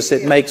Jesus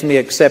that makes me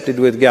accepted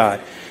with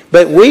God.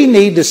 But we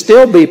need to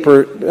still be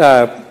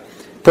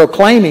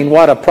proclaiming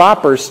what a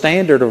proper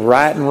standard of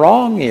right and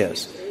wrong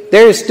is.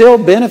 There is still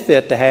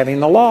benefit to having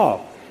the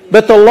law.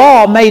 But the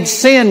law made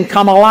sin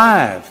come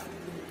alive.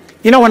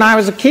 You know, when I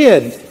was a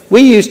kid,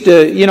 we used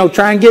to,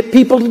 try and get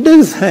people to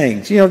do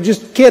things.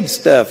 Just kid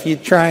stuff. You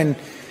try and,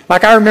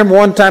 like I remember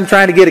one time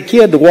trying to get a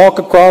kid to walk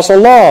across a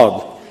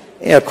log,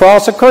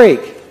 across a creek.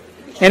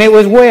 And it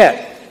was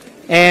wet.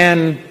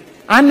 And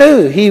I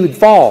knew he would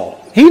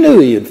fall. He knew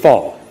he would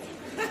fall.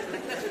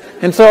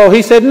 And so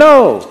he said,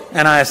 no.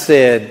 And I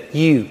said,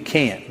 you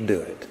can't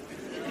do it.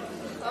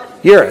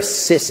 You're a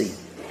sissy.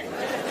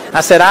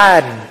 I said,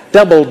 I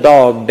double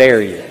dog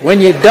dare you.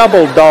 When you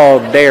double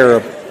dog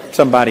dare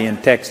somebody in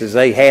Texas,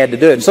 they had to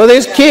do it. And so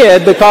this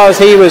kid, because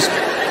he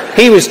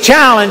was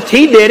challenged,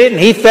 he did it, and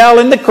he fell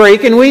in the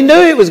creek, and we knew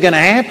it was going to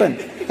happen.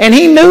 And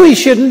he knew he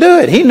shouldn't do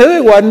it. He knew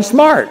it wasn't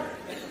smart.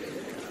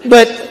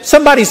 But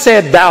somebody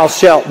said, thou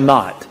shalt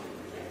not.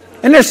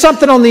 And there's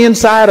something on the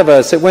inside of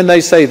us that when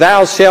they say,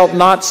 thou shalt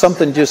not,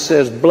 something just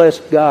says, bless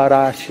God,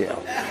 I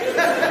shall.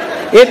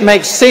 It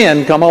makes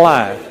sin come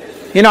alive.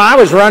 I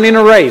was running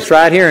a race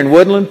right here in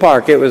Woodland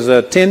Park. It was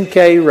a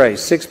 10K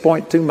race,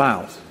 6.2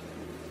 miles.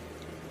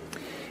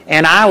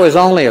 And I was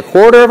only a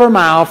quarter of a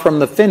mile from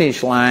the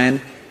finish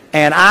line,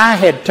 and I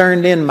had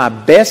turned in my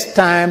best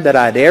time that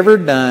I'd ever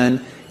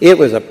done. It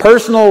was a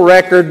personal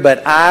record,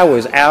 but I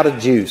was out of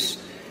juice.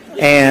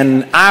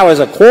 And I was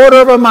a quarter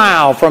of a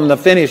mile from the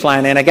finish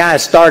line, and a guy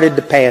started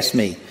to pass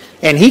me.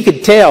 And he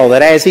could tell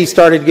that as he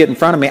started to get in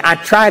front of me, I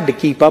tried to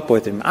keep up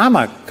with him. I'm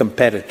a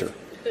competitor.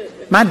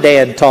 My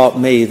dad taught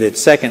me that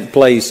second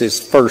place is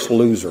first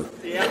loser.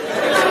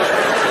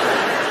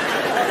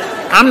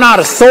 I'm not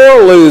a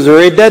sore loser.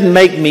 It doesn't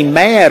make me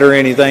mad or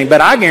anything, but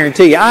I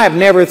guarantee you, I have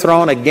never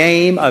thrown a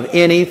game of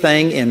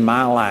anything in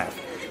my life.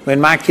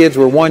 When my kids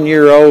were 1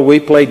 year old, we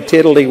played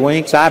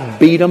tiddlywinks. I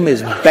beat them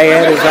as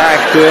bad as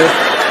I could.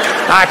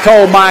 I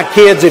told my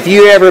kids, if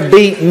you ever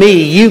beat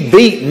me, you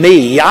beat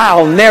me.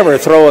 I'll never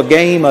throw a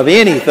game of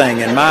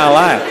anything in my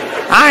life.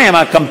 I am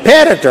a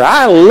competitor.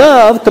 I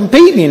love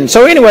competing.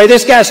 So anyway,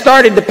 this guy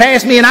started to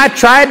pass me, and I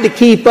tried to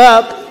keep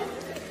up,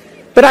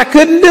 but I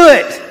couldn't do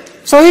it.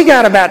 So he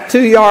got about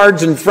 2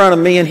 yards in front of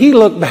me, and he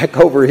looked back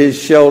over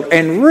his shoulder,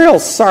 and real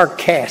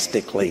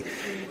sarcastically,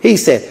 he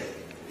said,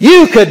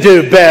 "You could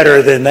do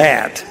better than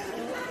that."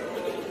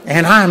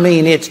 And I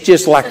mean, it's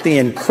just like the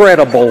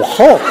Incredible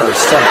Hulk or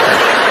something.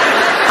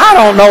 I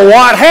don't know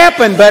what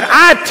happened, but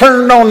I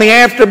turned on the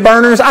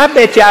afterburners. I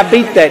bet you I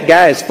beat that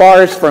guy as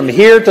far as from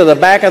here to the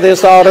back of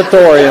this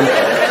auditorium.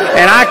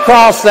 And I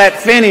crossed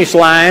that finish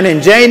line,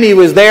 and Jamie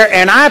was there,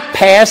 and I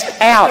passed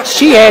out.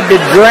 She had to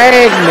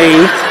drag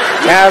me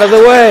out of the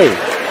way.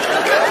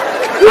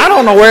 I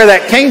don't know where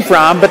that came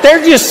from, but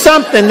there's just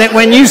something that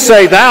when you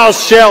say, "Thou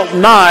shalt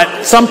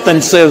not,"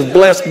 something says,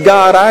 "Bless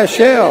God, I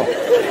shall."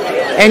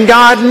 And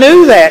God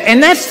knew that.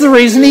 And that's the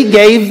reason He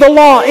gave the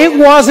law. It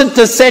wasn't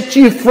to set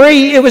you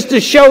free. It was to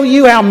show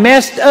you how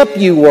messed up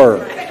you were.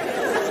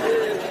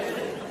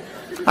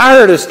 I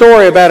heard a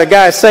story about a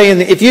guy saying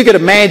that if you could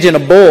imagine a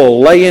bull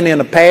laying in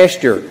a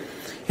pasture,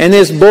 and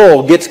this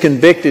bull gets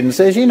convicted and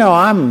says, "You know,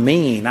 I'm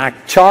mean. I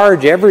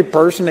charge every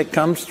person that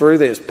comes through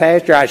this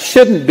pasture. I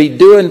shouldn't be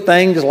doing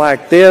things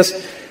like this.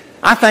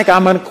 I think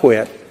I'm going to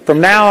quit. From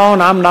now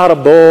on, I'm not a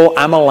bull,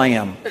 I'm a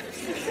lamb."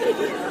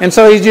 And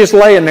so he's just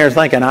laying there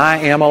thinking,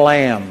 "I am a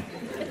lamb."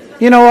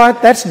 You know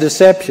what? That's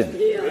deception.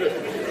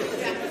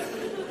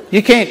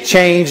 You can't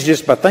change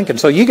just by thinking.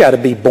 So you got to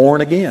be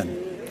born again.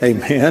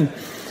 Amen.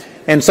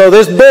 And so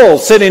this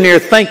bull's sitting here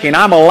thinking,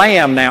 "I'm a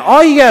lamb now."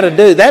 All you got to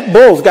do, that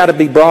bull's got to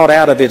be brought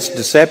out of its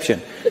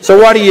deception. So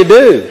what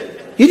do?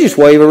 You just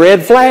wave a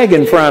red flag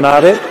in front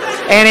of it.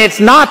 And it's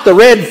not the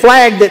red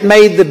flag that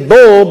made the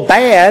bull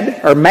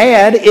bad or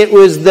mad. It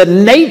was the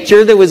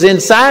nature that was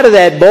inside of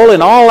that bull,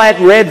 and all that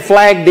red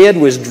flag did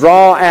was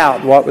draw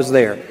out what was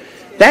there.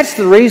 That's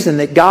the reason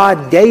that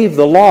God gave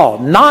the law.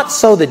 Not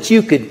so that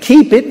you could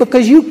keep it,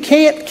 because you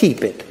can't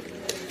keep it.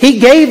 He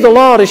gave the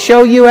law to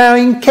show you how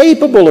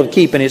incapable of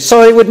keeping it,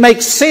 so it would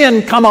make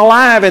sin come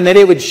alive and that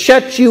it would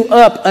shut you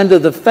up under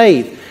the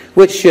faith,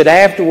 which should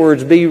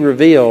afterwards be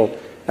revealed.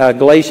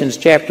 Galatians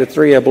chapter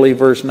 3, I believe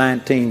verse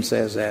 19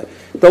 says that.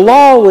 The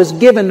law was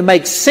given to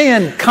make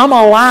sin come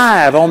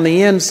alive on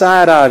the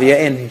inside of you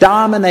and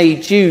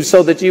dominate you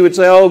so that you would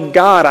say, "Oh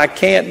God, I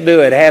can't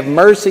do it. Have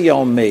mercy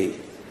on me."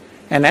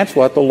 And that's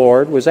what the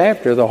Lord was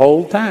after the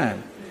whole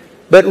time.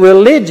 But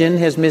religion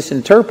has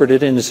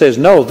misinterpreted and it says,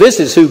 "No, this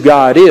is who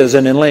God is,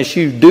 and unless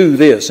you do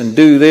this and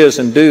do this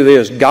and do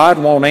this, God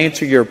won't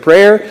answer your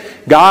prayer,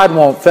 God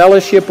won't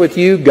fellowship with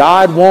you,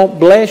 God won't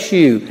bless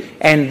you."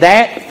 And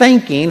that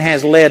thinking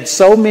has led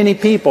so many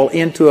people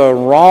into a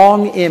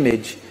wrong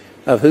image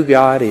of who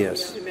God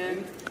is. Amen.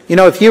 You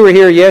know, if you were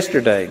here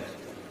yesterday,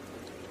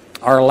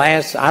 or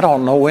I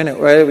don't know when,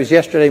 it was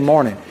yesterday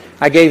morning,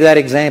 I gave that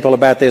example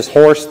about this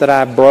horse that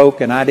I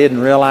broke, and I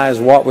didn't realize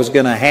what was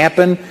going to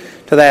happen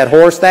to that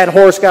horse. That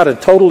horse got a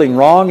totally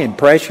wrong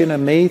impression of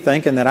me,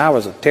 thinking that I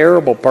was a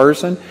terrible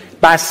person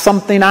by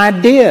something I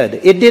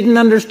did. It didn't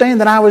understand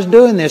that I was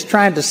doing this,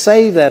 trying to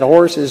save that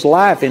horse's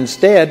life.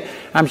 Instead,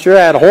 I'm sure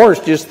that horse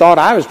just thought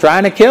I was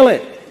trying to kill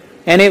it.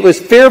 And it was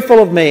fearful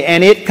of me,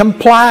 and it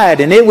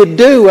complied, and it would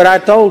do what I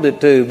told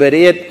it to, but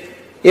it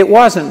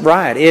wasn't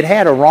right. It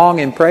had a wrong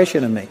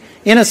impression of me.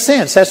 In a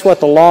sense, that's what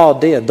the law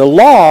did. The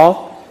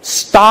law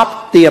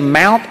stopped the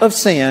amount of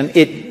sin.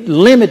 It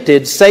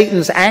limited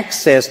Satan's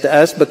access to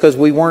us because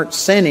we weren't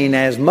sinning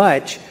as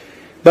much,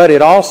 but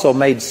it also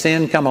made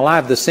sin come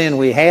alive. The sin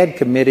we had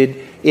committed,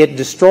 it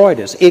destroyed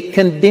us. It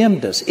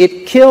condemned us.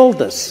 It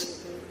killed us.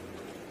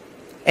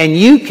 And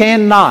you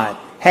cannot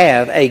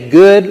have a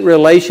good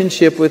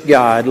relationship with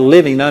God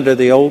living under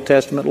the Old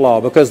Testament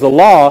law, because the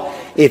law,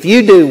 if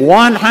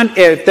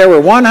there were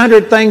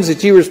 100 things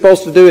that you were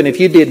supposed to do, and if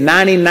you did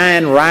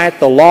 99 right,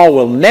 the law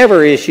will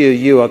never issue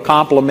you a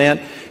compliment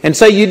and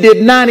say, "You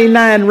did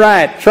 99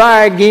 right,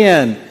 try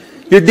again.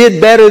 You did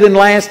better than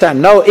last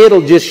time." No,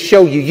 it'll just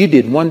show you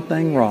did one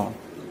thing wrong.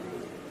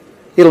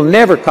 It'll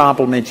never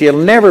compliment you. It'll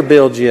never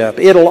build you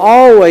up. It'll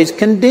always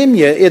condemn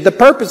you. The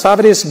purpose of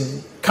it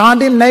is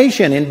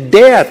condemnation and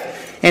death,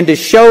 and to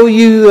show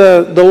you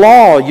the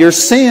law, your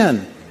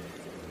sin.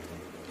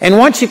 And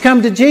once you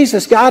come to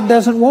Jesus, God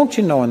doesn't want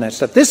you knowing that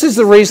stuff. This is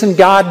the reason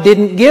God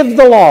didn't give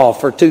the law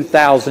for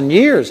 2,000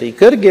 years. He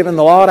could have given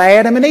the law to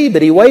Adam and Eve,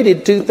 but He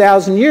waited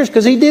 2,000 years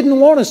because He didn't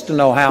want us to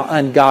know how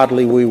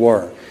ungodly we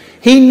were.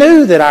 He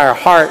knew that our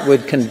heart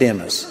would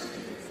condemn us.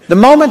 The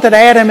moment that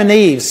Adam and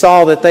Eve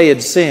saw that they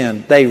had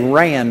sinned, they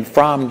ran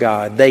from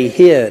God. They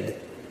hid.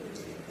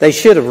 They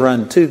should have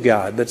run to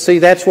God. But see,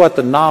 that's what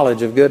the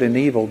knowledge of good and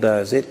evil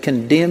does. It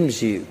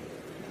condemns you.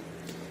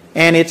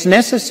 And it's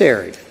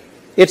necessary.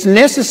 It's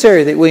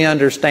necessary that we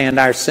understand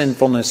our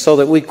sinfulness so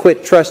that we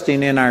quit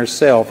trusting in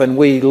ourselves and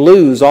we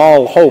lose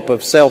all hope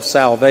of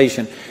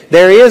self-salvation.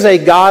 There is a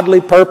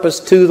godly purpose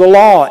to the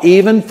law,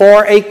 even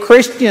for a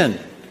Christian.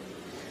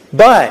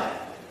 But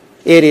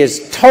it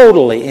is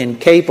totally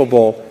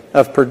incapable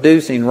of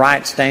producing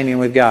right standing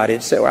with God.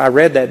 I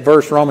read that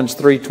verse, Romans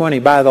 3:20.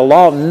 By the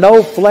law,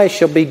 no flesh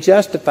shall be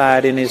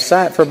justified in His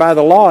sight, for by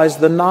the law is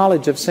the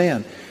knowledge of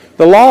sin.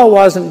 The law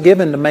wasn't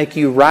given to make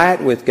you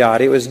right with God.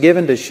 It was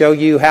given to show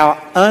you how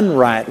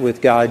unright with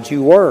God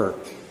you were.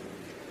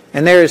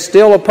 And there is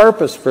still a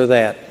purpose for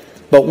that.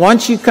 But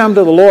once you come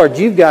to the Lord,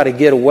 you've got to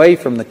get away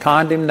from the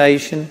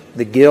condemnation,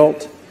 the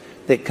guilt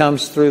that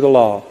comes through the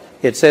law.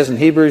 It says in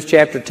Hebrews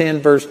chapter 10,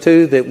 verse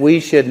 2, that we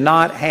should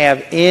not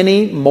have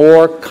any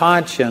more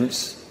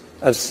conscience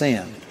of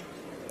sin.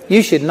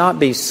 You should not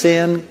be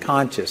sin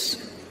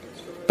conscious.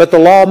 But the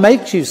law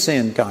makes you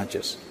sin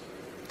conscious.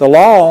 The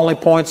law only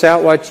points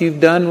out what you've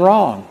done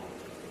wrong.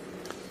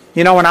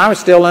 You know, when I was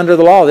still under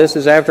the law, this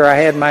is after I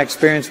had my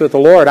experience with the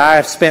Lord,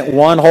 I spent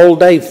one whole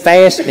day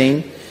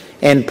fasting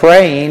and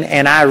praying,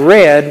 and I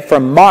read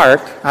from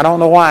Mark. I don't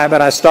know why,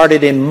 but I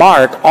started in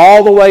Mark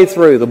all the way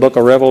through the book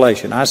of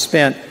Revelation. I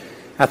spent,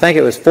 I think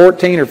it was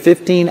 14 or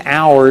 15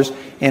 hours,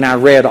 and I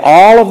read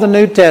all of the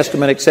New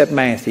Testament except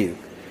Matthew.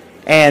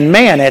 And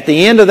man, at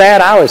the end of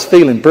that, I was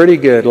feeling pretty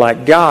good.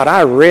 Like, God,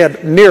 I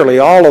read nearly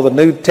all of the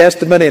New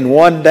Testament in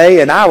one day,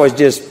 and I was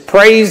just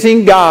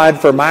praising God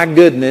for my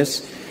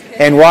goodness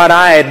and what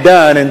I had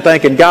done, and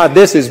thinking, God,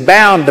 this is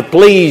bound to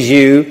please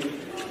you.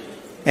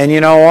 And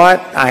you know what?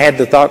 I had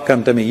the thought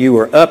come to me, you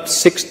were up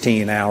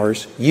 16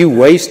 hours. You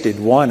wasted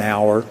 1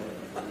 hour.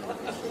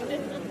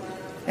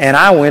 And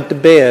I went to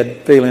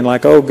bed feeling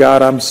like, oh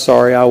God, I'm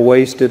sorry I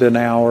wasted an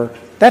hour.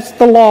 That's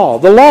the law.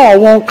 The law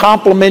won't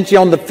compliment you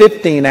on the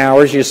 15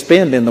 hours you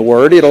spend in the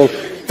Word. It'll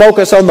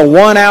focus on the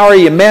 1 hour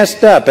you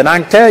messed up. And I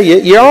can tell you,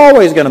 you're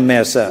always going to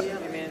mess up.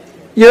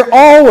 You're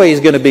always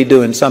going to be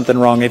doing something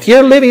wrong. If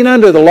you're living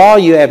under the law,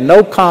 you have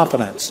no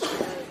confidence.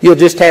 You'll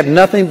just have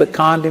nothing but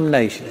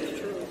condemnation.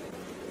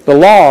 The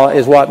law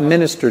is what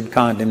ministered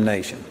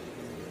condemnation.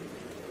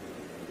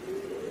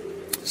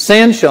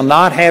 Sin shall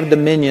not have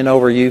dominion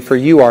over you, for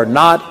you are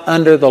not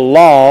under the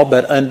law,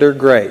 but under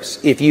grace.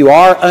 If you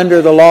are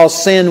under the law,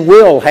 sin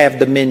will have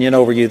dominion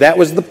over you. That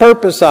was the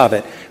purpose of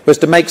it, was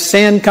to make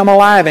sin come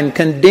alive and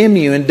condemn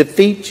you and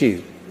defeat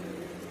you.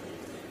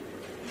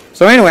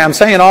 So anyway, I'm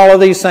saying all of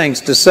these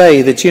things to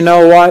say that, you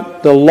know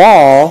what? The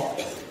law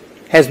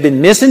has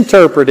been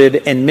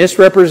misinterpreted and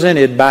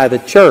misrepresented by the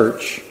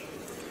church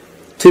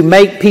to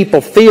make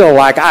people feel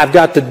like I've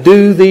got to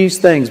do these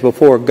things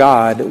before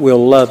God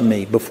will love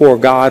me, before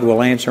God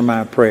will answer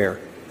my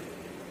prayer.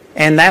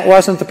 And that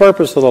wasn't the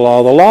purpose of the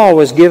law. The law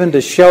was given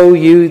to show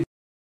you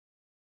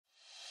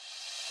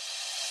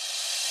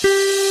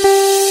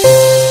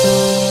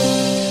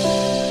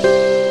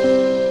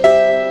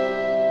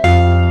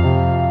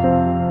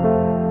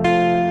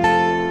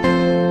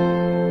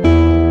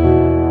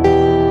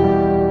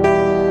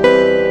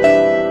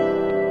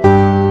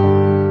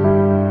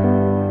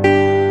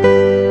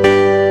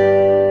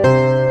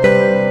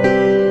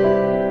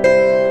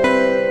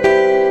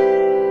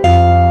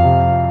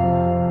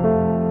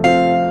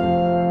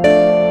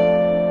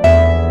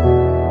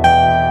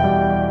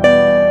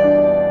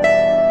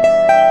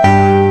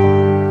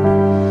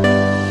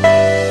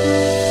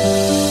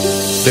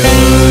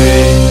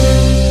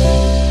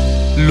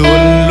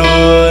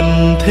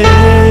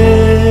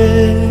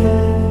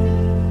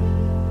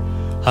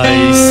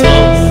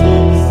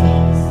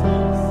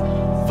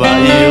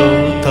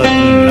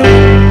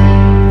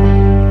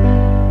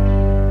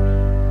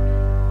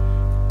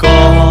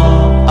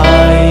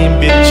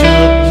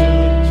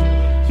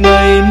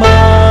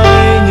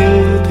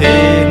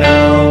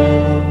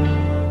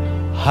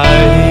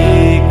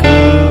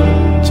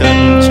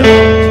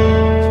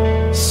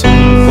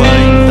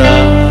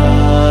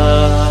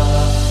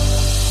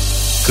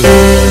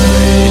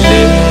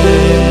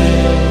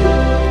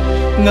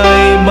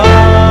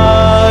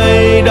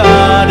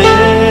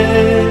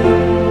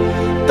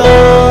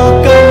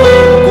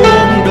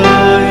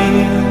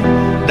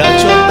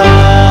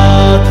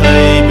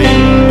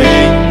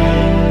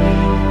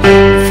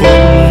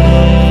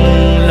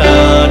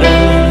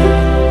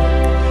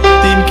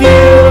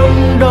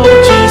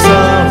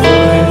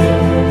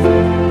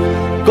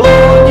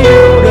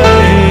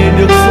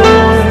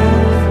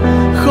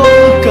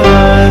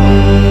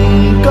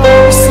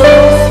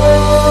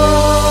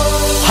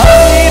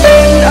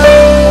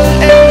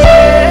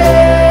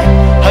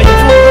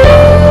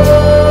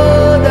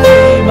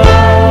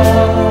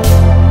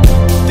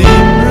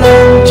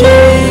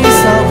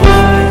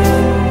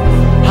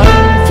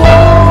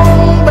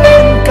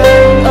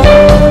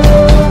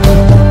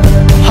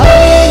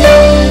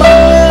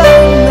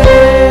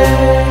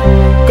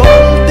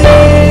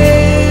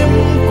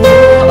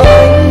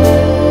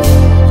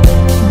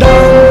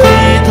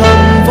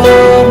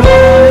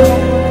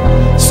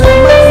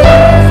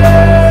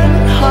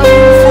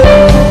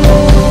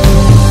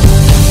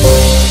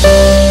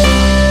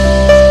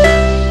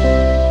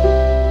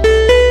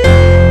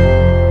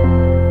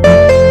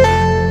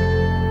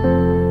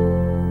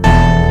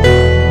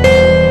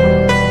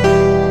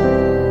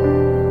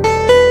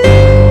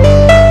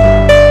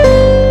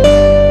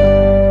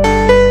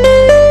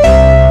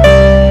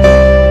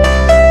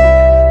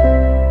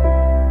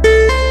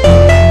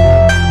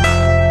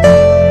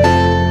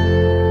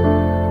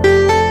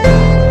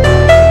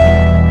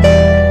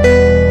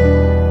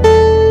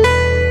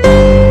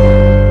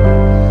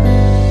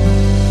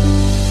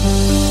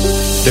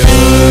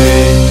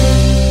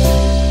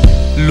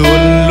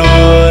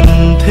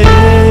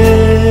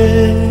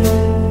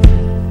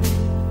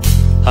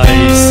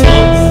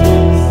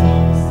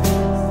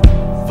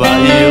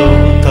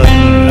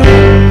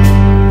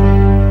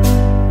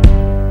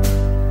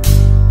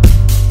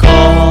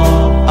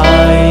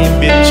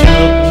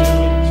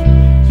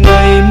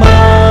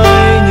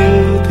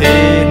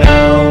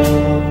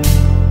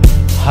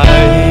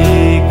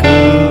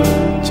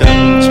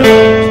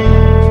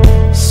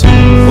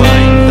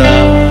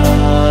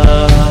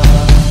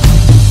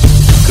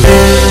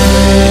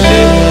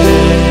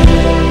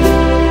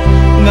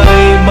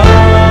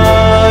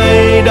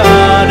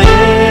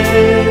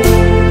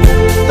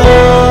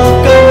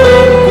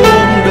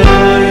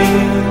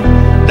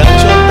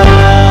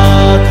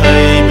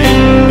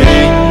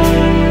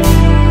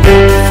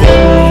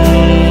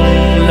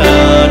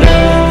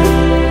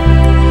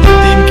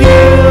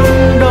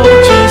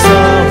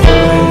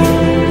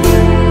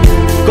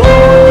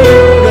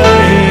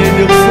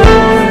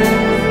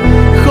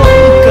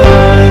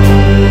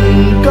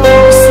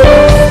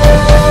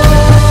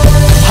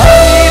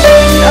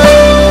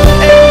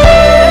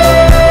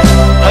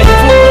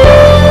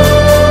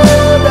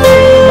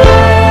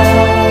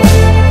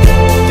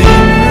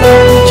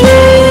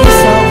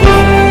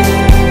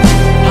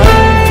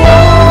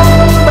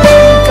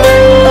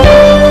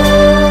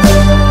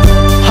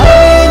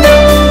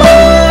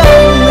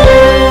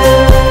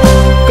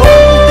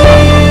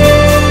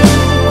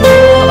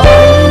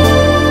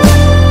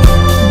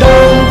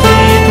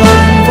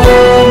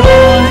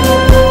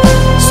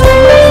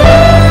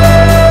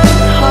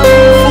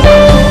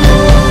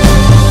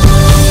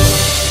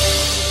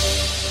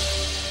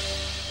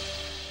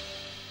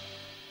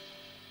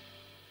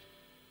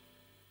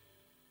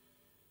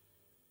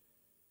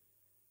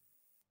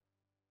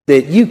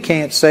that you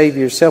can't save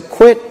yourself.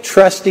 Quit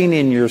trusting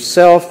in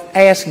yourself.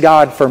 Ask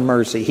God for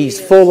mercy. He's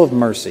full of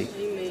mercy.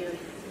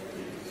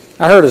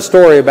 I heard a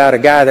story about a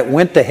guy that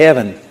went to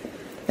heaven.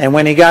 And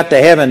when he got to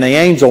heaven, the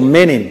angel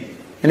met him.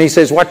 And he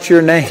says, "What's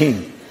your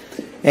name?"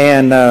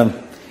 And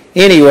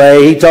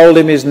anyway, he told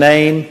him his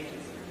name.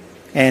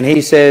 And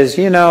he says,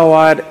 "You know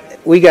what?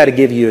 We got to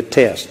give you a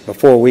test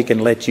before we can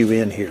let you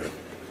in here."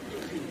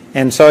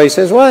 And so he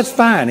says, "Well, that's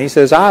fine." He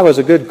says, "I was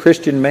a good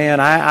Christian man.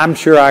 I'm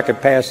sure I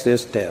could pass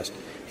this test."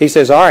 He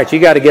says, "All right, you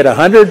got to get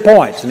 100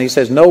 points. And he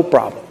says, "No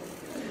problem."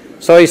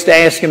 So he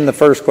asked him the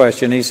first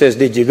question. He says,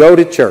 "Did you go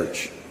to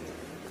church?"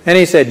 And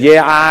he said,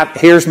 "Yeah,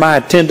 here's my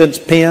attendance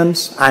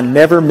pins. I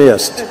never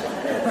missed."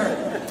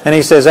 And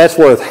he says, "That's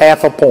worth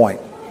half a point."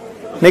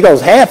 And he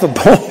goes, "Half a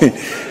point?"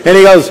 And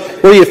he goes,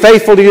 "Were you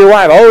faithful to your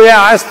wife?" "Oh,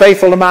 yeah, I was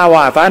faithful to my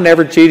wife. I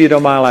never cheated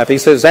on my life." He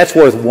says, "That's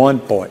worth 1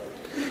 point."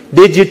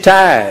 "Did you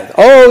tithe?"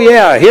 "Oh,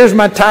 yeah, here's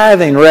my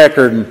tithing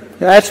record."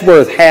 That's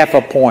worth half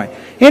a point.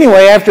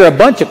 Anyway, after a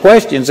bunch of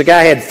questions, the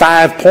guy had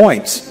 5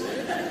 points.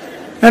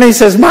 And he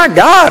says, "My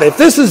God, if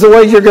this is the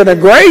way you're going to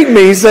grade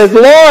me," he says,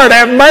 "Lord,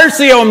 have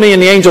mercy on me."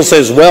 And the angel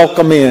says,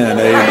 "Welcome in."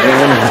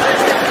 Amen.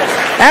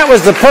 That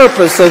was the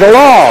purpose of the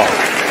law.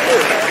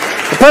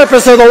 The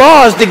purpose of the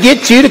law is to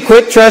get you to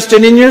quit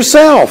trusting in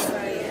yourself.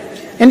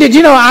 And did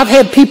you know, I've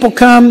had people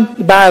come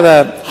by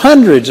the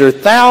hundreds or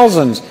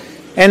thousands,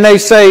 and they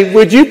say,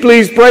 "Would you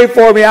please pray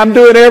for me? I'm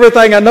doing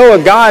everything I know,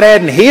 and God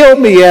hadn't healed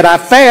me yet. I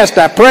fast,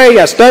 I pray,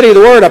 I study the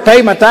Word, I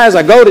pay my tithes,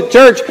 I go to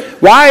church.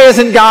 Why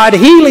isn't God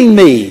healing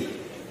me?"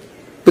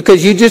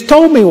 Because you just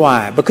told me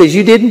why. Because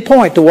you didn't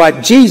point to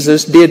what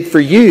Jesus did for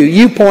you.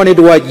 You pointed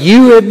to what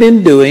you have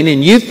been doing,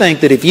 and you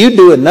think that if you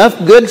do enough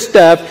good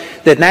stuff,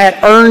 that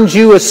earns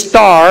you a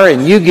star,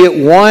 and you get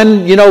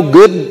one,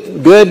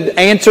 good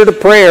answer to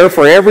prayer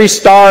for every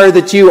star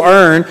that you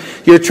earn.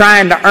 You're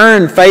trying to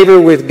earn favor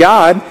with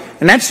God,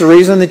 and that's the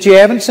reason that you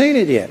haven't seen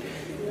it yet.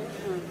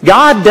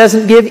 God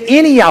doesn't give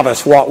any of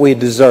us what we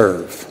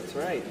deserve.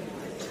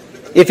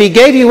 If He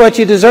gave you what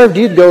you deserved,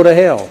 you'd go to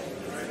hell.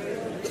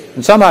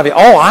 And some of you,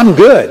 "Oh, I'm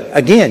good."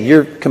 Again,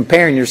 you're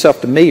comparing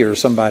yourself to me or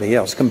somebody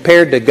else.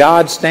 Compared to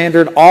God's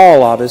standard,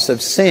 all of us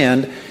have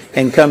sinned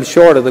and come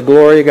short of the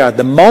glory of God.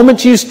 The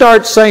moment you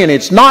start saying,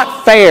 "It's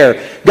not fair,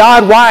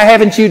 God, why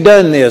haven't you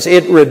done this?"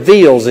 it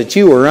reveals that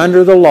you are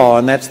under the law,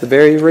 and that's the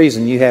very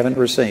reason you haven't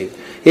received.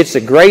 It's the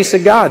grace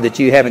of God that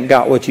you haven't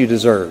got what you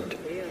deserved.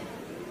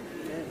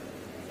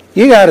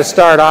 You got to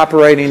start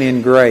operating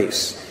in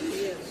grace.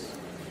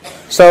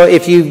 So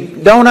if you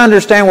don't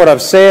understand what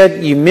I've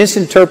said, you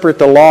misinterpret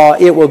the law,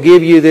 it will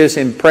give you this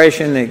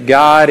impression that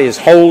God is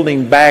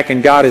holding back,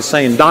 and God is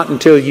saying, "Not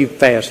until you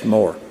fast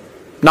more.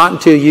 Not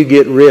until you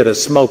get rid of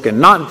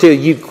smoking. Not until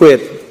you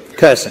quit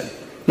cussing.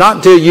 Not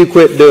until you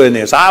quit doing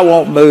this. I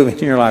won't move in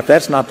your life."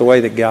 That's not the way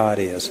that God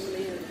is.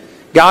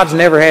 God's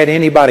never had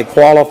anybody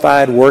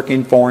qualified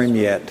working for Him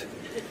yet.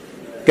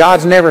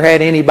 God's never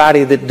had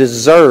anybody that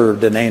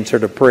deserved an answer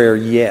to prayer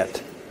yet.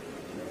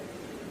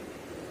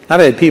 I've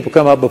had people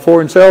come up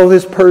before and say, "Oh,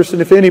 this person,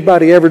 if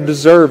anybody ever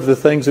deserved the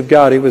things of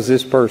God, it was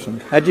this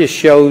person." That just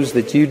shows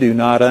that you do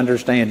not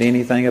understand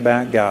anything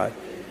about God.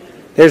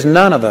 There's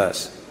none of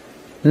us,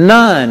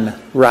 none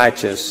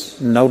righteous,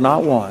 no,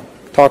 not one.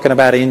 Talking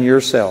about in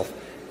yourself.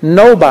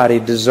 Nobody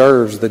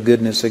deserves the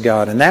goodness of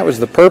God. And that was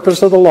the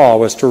purpose of the law,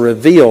 was to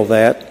reveal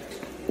that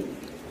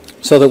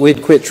so that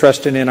we'd quit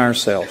trusting in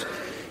ourselves.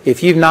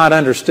 If you've not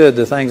understood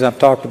the things I've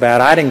talked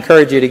about, I'd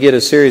encourage you to get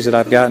a series that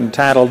I've got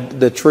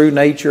entitled The True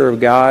Nature of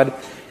God,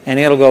 and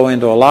it'll go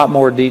into a lot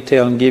more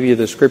detail and give you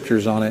the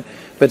scriptures on it.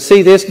 But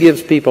see, this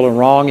gives people a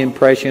wrong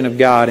impression of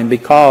God, and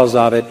because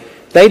of it,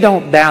 they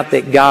don't doubt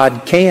that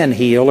God can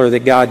heal or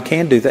that God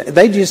can do that.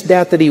 They just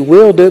doubt that He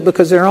will do it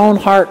because their own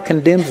heart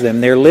condemns them.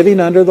 They're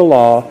living under the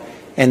law,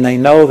 and they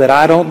know that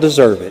I don't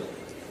deserve it.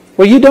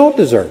 Well, you don't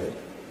deserve it.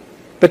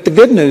 But the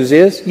good news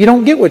is, you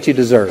don't get what you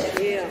deserve.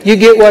 You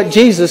get what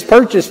Jesus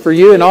purchased for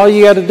you, and all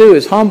you got to do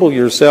is humble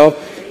yourself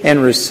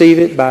and receive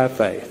it by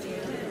faith.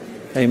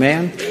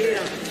 Amen?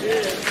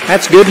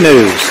 That's good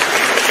news.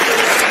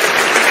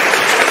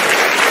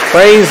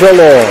 Praise the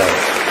Lord.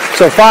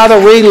 So, Father,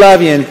 we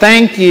love you, and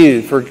thank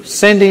you for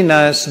sending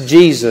us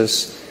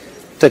Jesus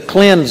to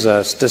cleanse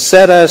us, to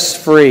set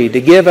us free, to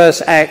give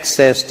us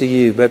access to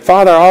you. But,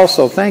 Father,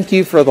 also thank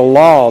you for the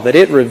law, that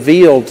it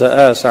revealed to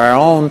us our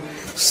own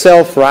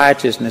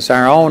self-righteousness,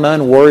 our own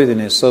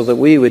unworthiness, so that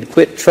we would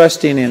quit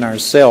trusting in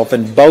ourselves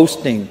and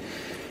boasting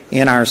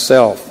in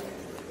ourselves.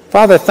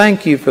 Father,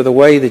 thank you for the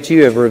way that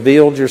you have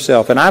revealed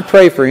yourself. And I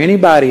pray for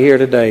anybody here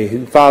today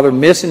who, Father,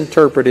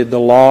 misinterpreted the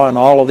law and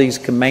all of these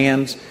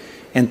commands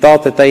and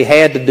thought that they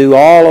had to do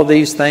all of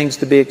these things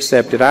to be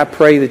accepted. I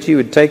pray that you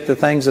would take the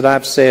things that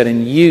I've said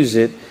and use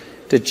it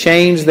to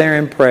change their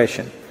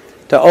impression,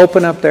 to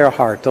open up their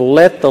heart, to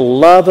let the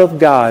love of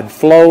God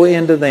flow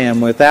into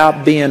them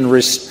without being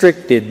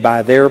restricted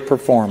by their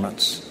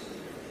performance.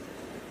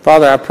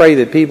 Father, I pray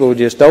that people would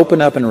just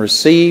open up and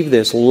receive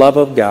this love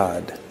of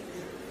God.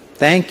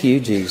 Thank you,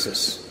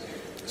 Jesus.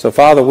 So,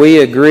 Father, we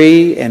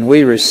agree and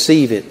we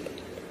receive it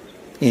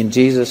in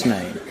Jesus'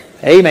 name.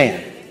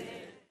 Amen.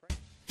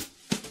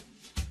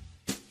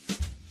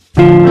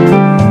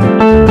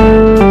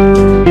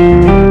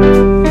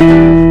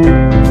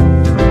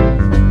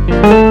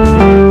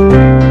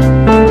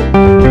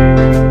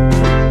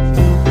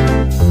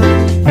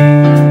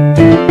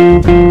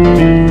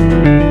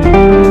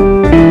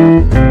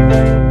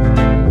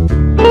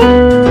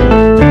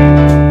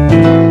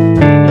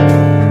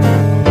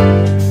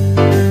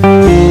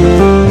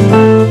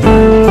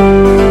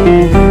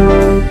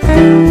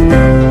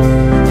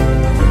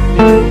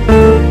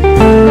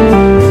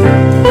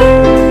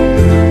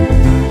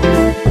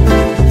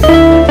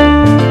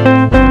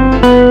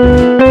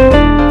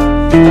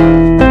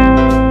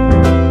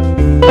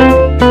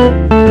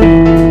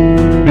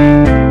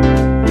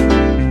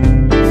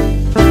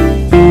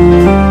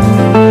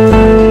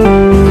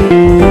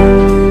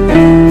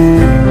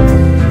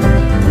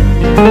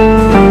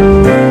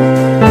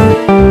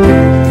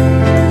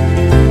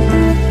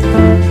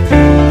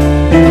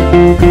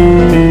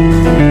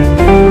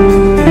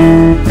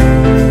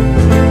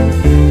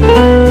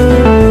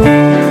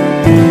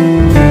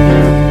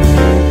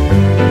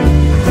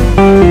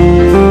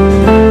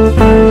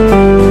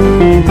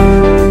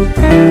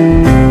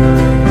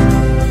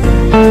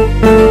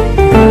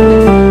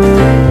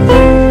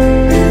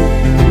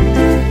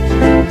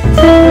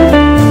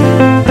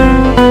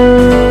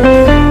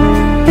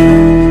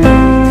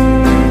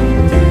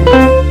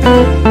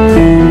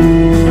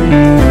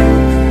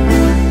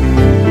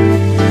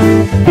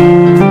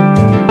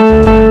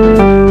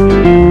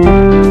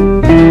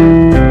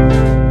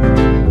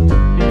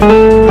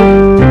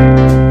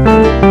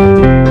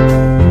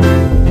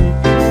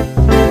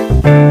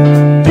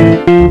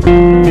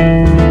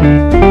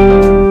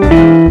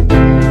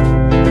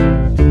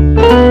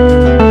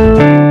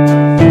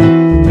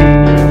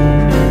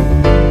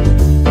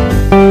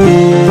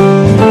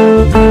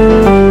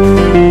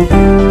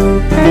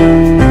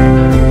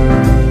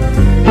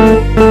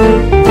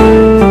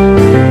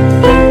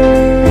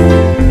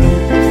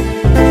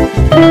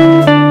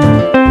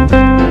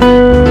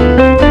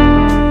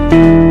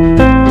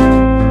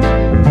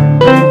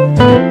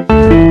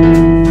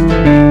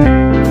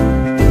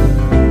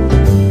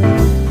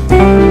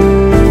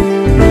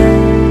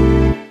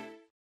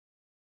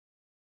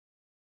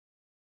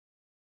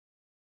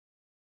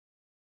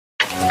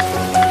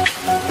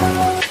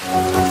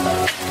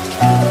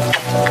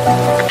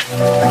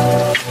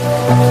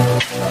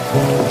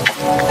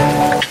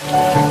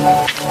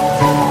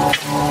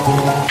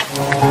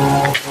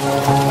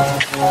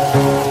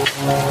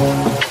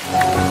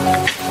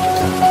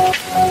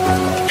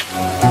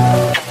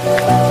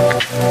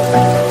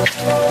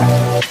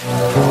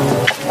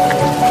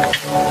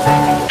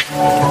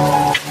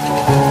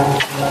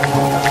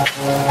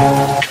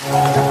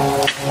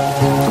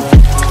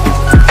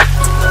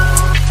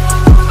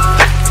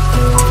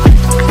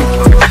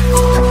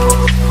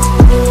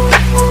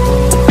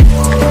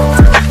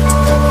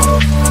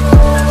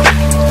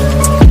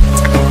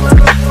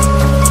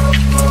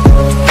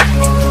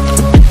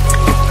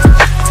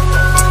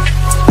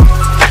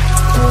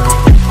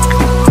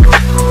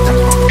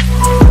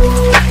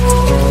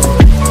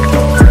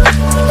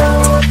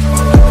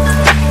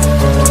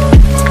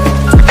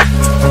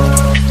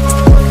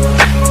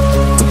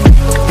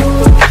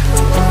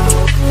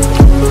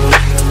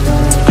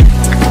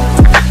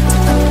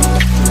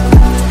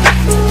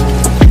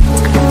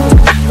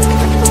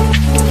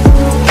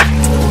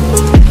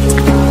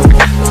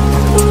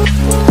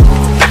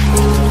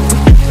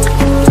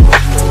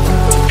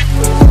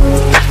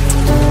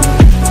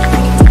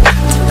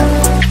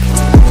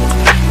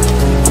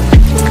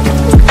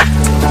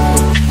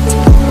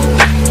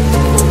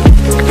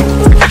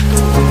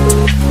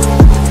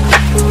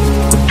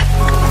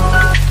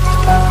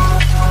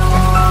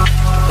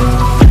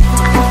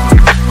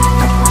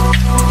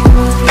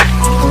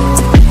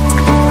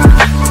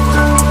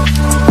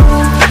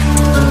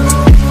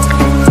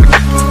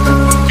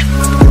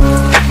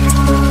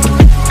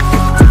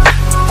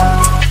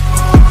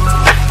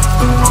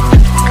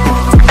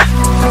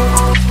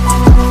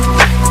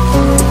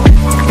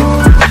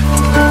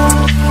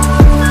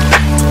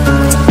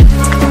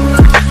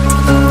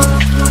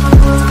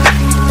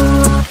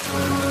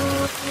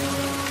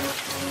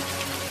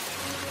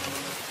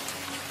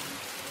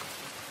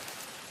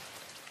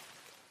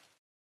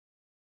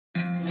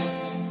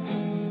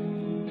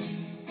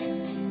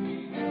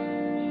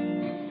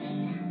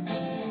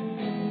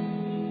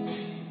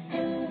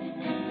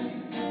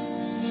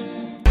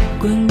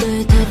 Cuộc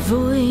đời thật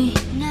vui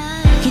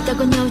khi ta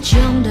có nhau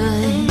trong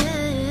đời.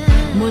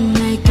 Một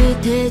ngày cứ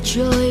thế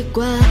trôi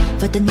qua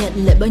và ta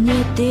nhận lại bao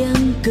nhiêu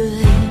tiếng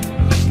cười.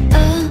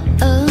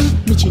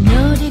 Mình chở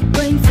nhau đi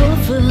quanh phố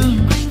phường.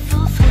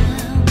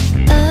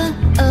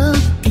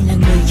 Anh là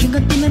người khiến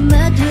con tim em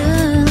mất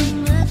hương.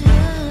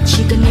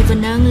 Chỉ cần ngày và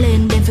nắng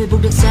lên, đèn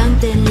Facebook được sáng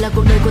tên là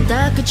cuộc đời của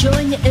ta cứ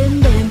trôi như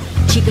êm đềm.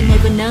 Chỉ cần ngày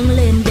và nắng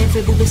lên, đèn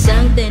Facebook được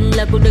sáng tên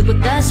là cuộc đời của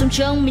ta sống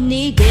trong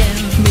mini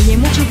game. Mình nhảy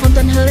múa trong phòng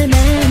toàn hơi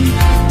men,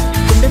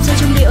 cùng đắm say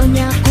trong điệu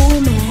nhạc của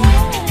mình.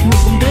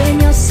 Ngồi cùng đưa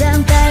nhau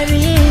sang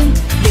Paris,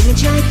 để ngân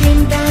trái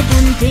tim ta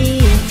buồn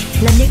thì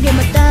Là những điều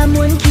mà ta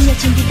muốn khi nhạc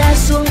trình thì ta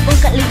xuống uống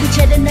cạn ly khi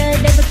trái đến nơi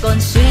đây vẫn còn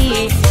suy.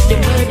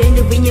 Đừng mơ đến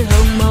được vì như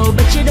hồng màu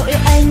bất chế độ yêu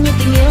anh như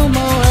tình yêu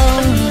màu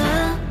hồng.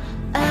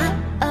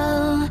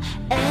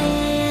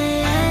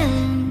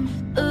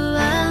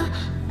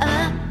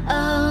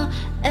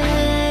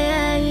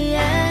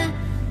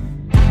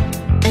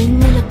 Anh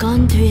như là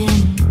con thuyền,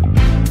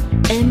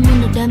 em như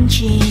là đắm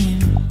chìm.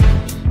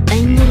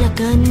 Anh như là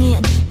cơn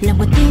nghiện, làm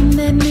con tim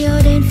em yêu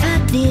đến phát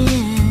điên.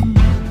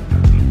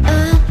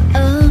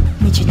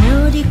 Mình chỉ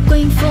nhau đi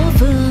quanh phố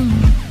phường.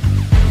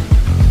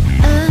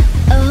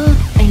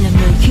 Anh là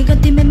người khiến con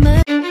tim em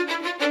mất.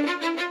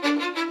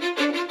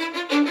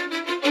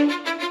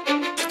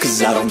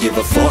 Cause I don't give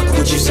a fuck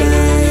what you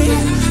say.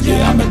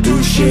 Yeah, I'ma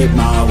do shit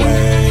my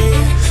way.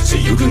 So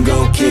you can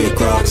go kick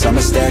rocks,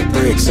 I'ma stack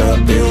bricks up,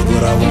 build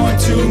what I want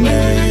to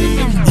make.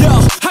 Yo,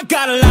 I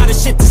got a lot of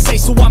shit to say,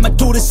 so I'ma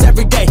do this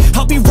every day.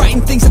 I'll be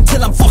writing things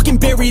until I'm fucking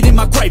buried in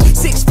my grave.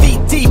 6 feet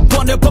deep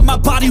under, but my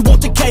body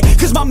won't decay.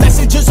 Cause my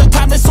messages are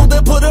timeless, so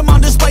they'll put them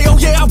on display. Oh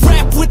yeah, I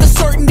rap with a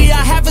certainty,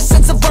 I have a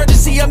sense of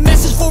urgency. A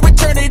message for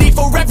eternity,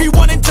 for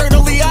everyone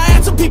internally. I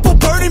had some people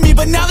burning me,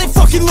 but now they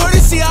fucking learn to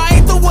see I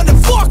ain't the one to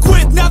fuck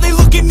with. Now they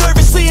looking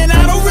nervously, and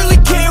I don't really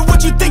care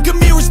what you think of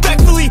me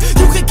respectfully.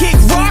 You can kick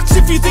rocks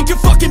if you think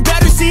you're fucking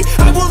better, see.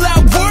 I will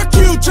outwork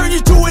you, turn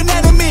you to an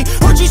enemy.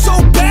 Hurt you so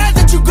bad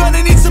that you're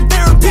gonna need some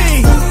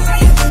therapy.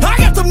 I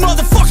got the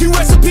motherfucking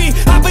recipe.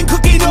 I've been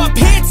cooking up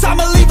hits,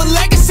 I'ma leave a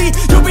legacy.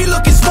 You'll be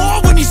looking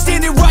small when you're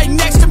standing right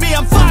next to me.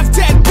 I'm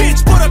 5'10",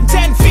 bitch, but I'm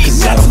 10 feet.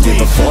 Cause I don't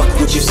give a fuck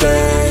what you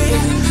say.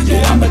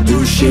 Yeah, I'ma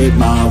do shit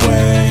my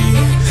way.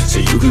 So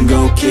you can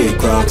go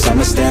kick rocks,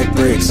 I'ma stack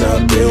bricks up,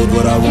 build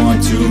what I want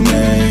to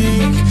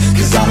make.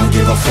 Cause I don't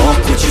give a fuck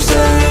what you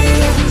say.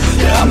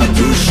 Yeah, I'ma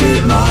do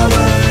shit my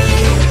way.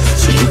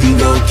 So you can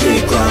go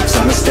kick rocks,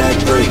 I'ma stack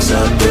bricks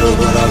up, build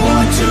what I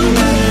want to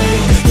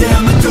make. Yeah,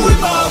 I'ma do it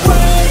my way.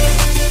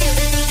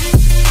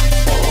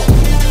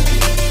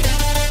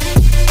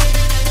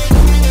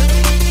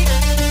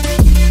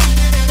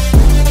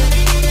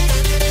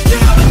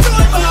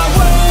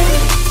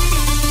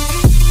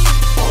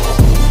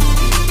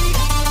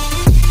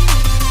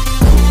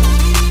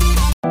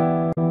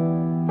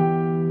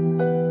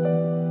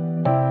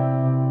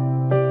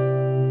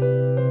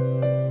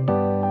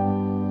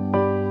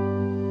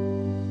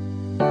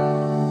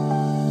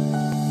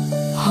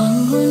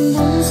 Hoàng hôn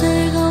buông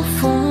rơi góc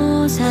phố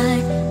dài,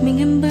 mình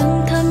em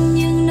bâng thầm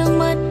những nước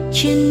mắt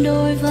trên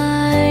đôi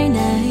vai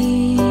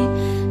này.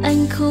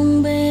 Anh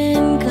không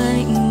bên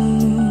cạnh,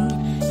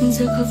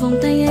 giờ khỏi vòng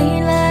tay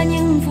ấy là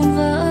những vụn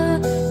vỡ.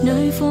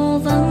 Nơi phố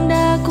vắng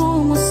đã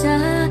cũ một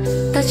xa,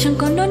 ta chẳng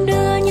còn đón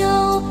đưa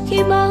nhau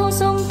khi bão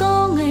giông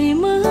tố ngày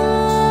mưa.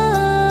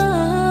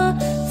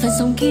 Và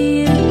dòng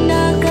ký ức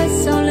đã cất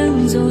sau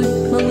lưng rồi,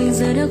 mà mình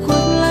giờ đã khuất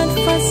lát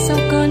phát sau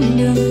con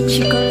đường.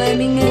 Chỉ còn lại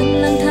mình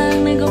em lang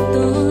thang nơi góc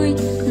tối,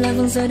 là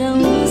vầng giờ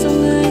đang mưa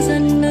dòng người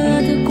dần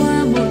đưa thức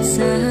qua một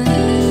giờ.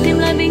 Tìm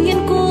lại bình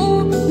yên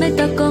cũ, nơi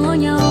ta có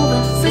nhau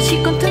và giờ chỉ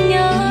còn thương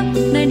nhớ.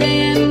 Nơi đây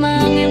em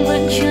mang em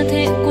vẫn chưa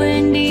thể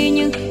quên đi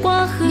những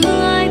quá khứ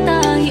ai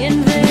ta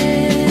hiện về.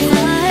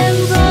 Và em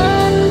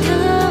vẫn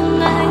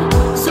thương anh,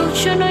 dù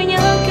cho nỗi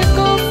nhớ kia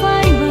có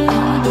phai mờ,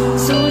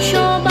 dù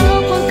cho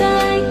bao quãng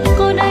cách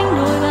có đánh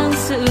đổi bằng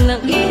sự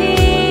lặng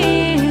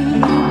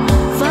im.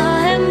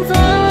 Và em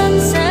vẫn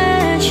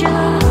sẽ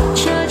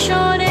chờ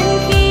cho đến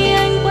khi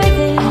anh quay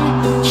về,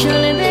 chờ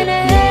lại bên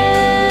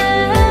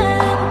em,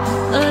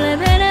 ở lại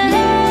bên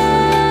em.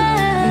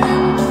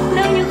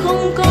 Nếu như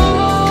không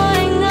có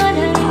anh ở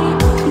đây,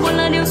 buồn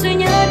là điều duy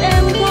nhất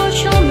em có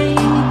cho mình.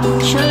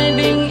 Trở lại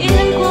bình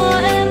yên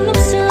của em lúc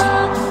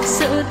xưa,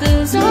 sự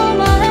tự do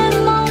mà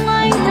em mong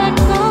anh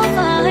thật có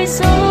phải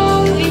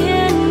sống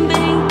yên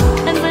bình.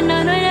 Em vẫn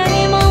ở nơi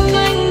đây mong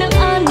anh được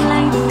an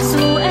lành,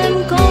 dù em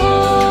có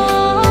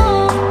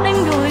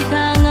đánh đổi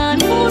cả ngàn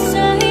phút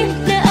giây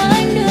để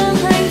anh được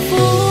hạnh phúc.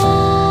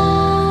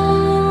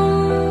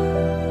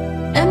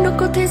 Em đâu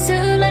có thể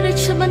giữ lại được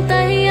cho bàn tay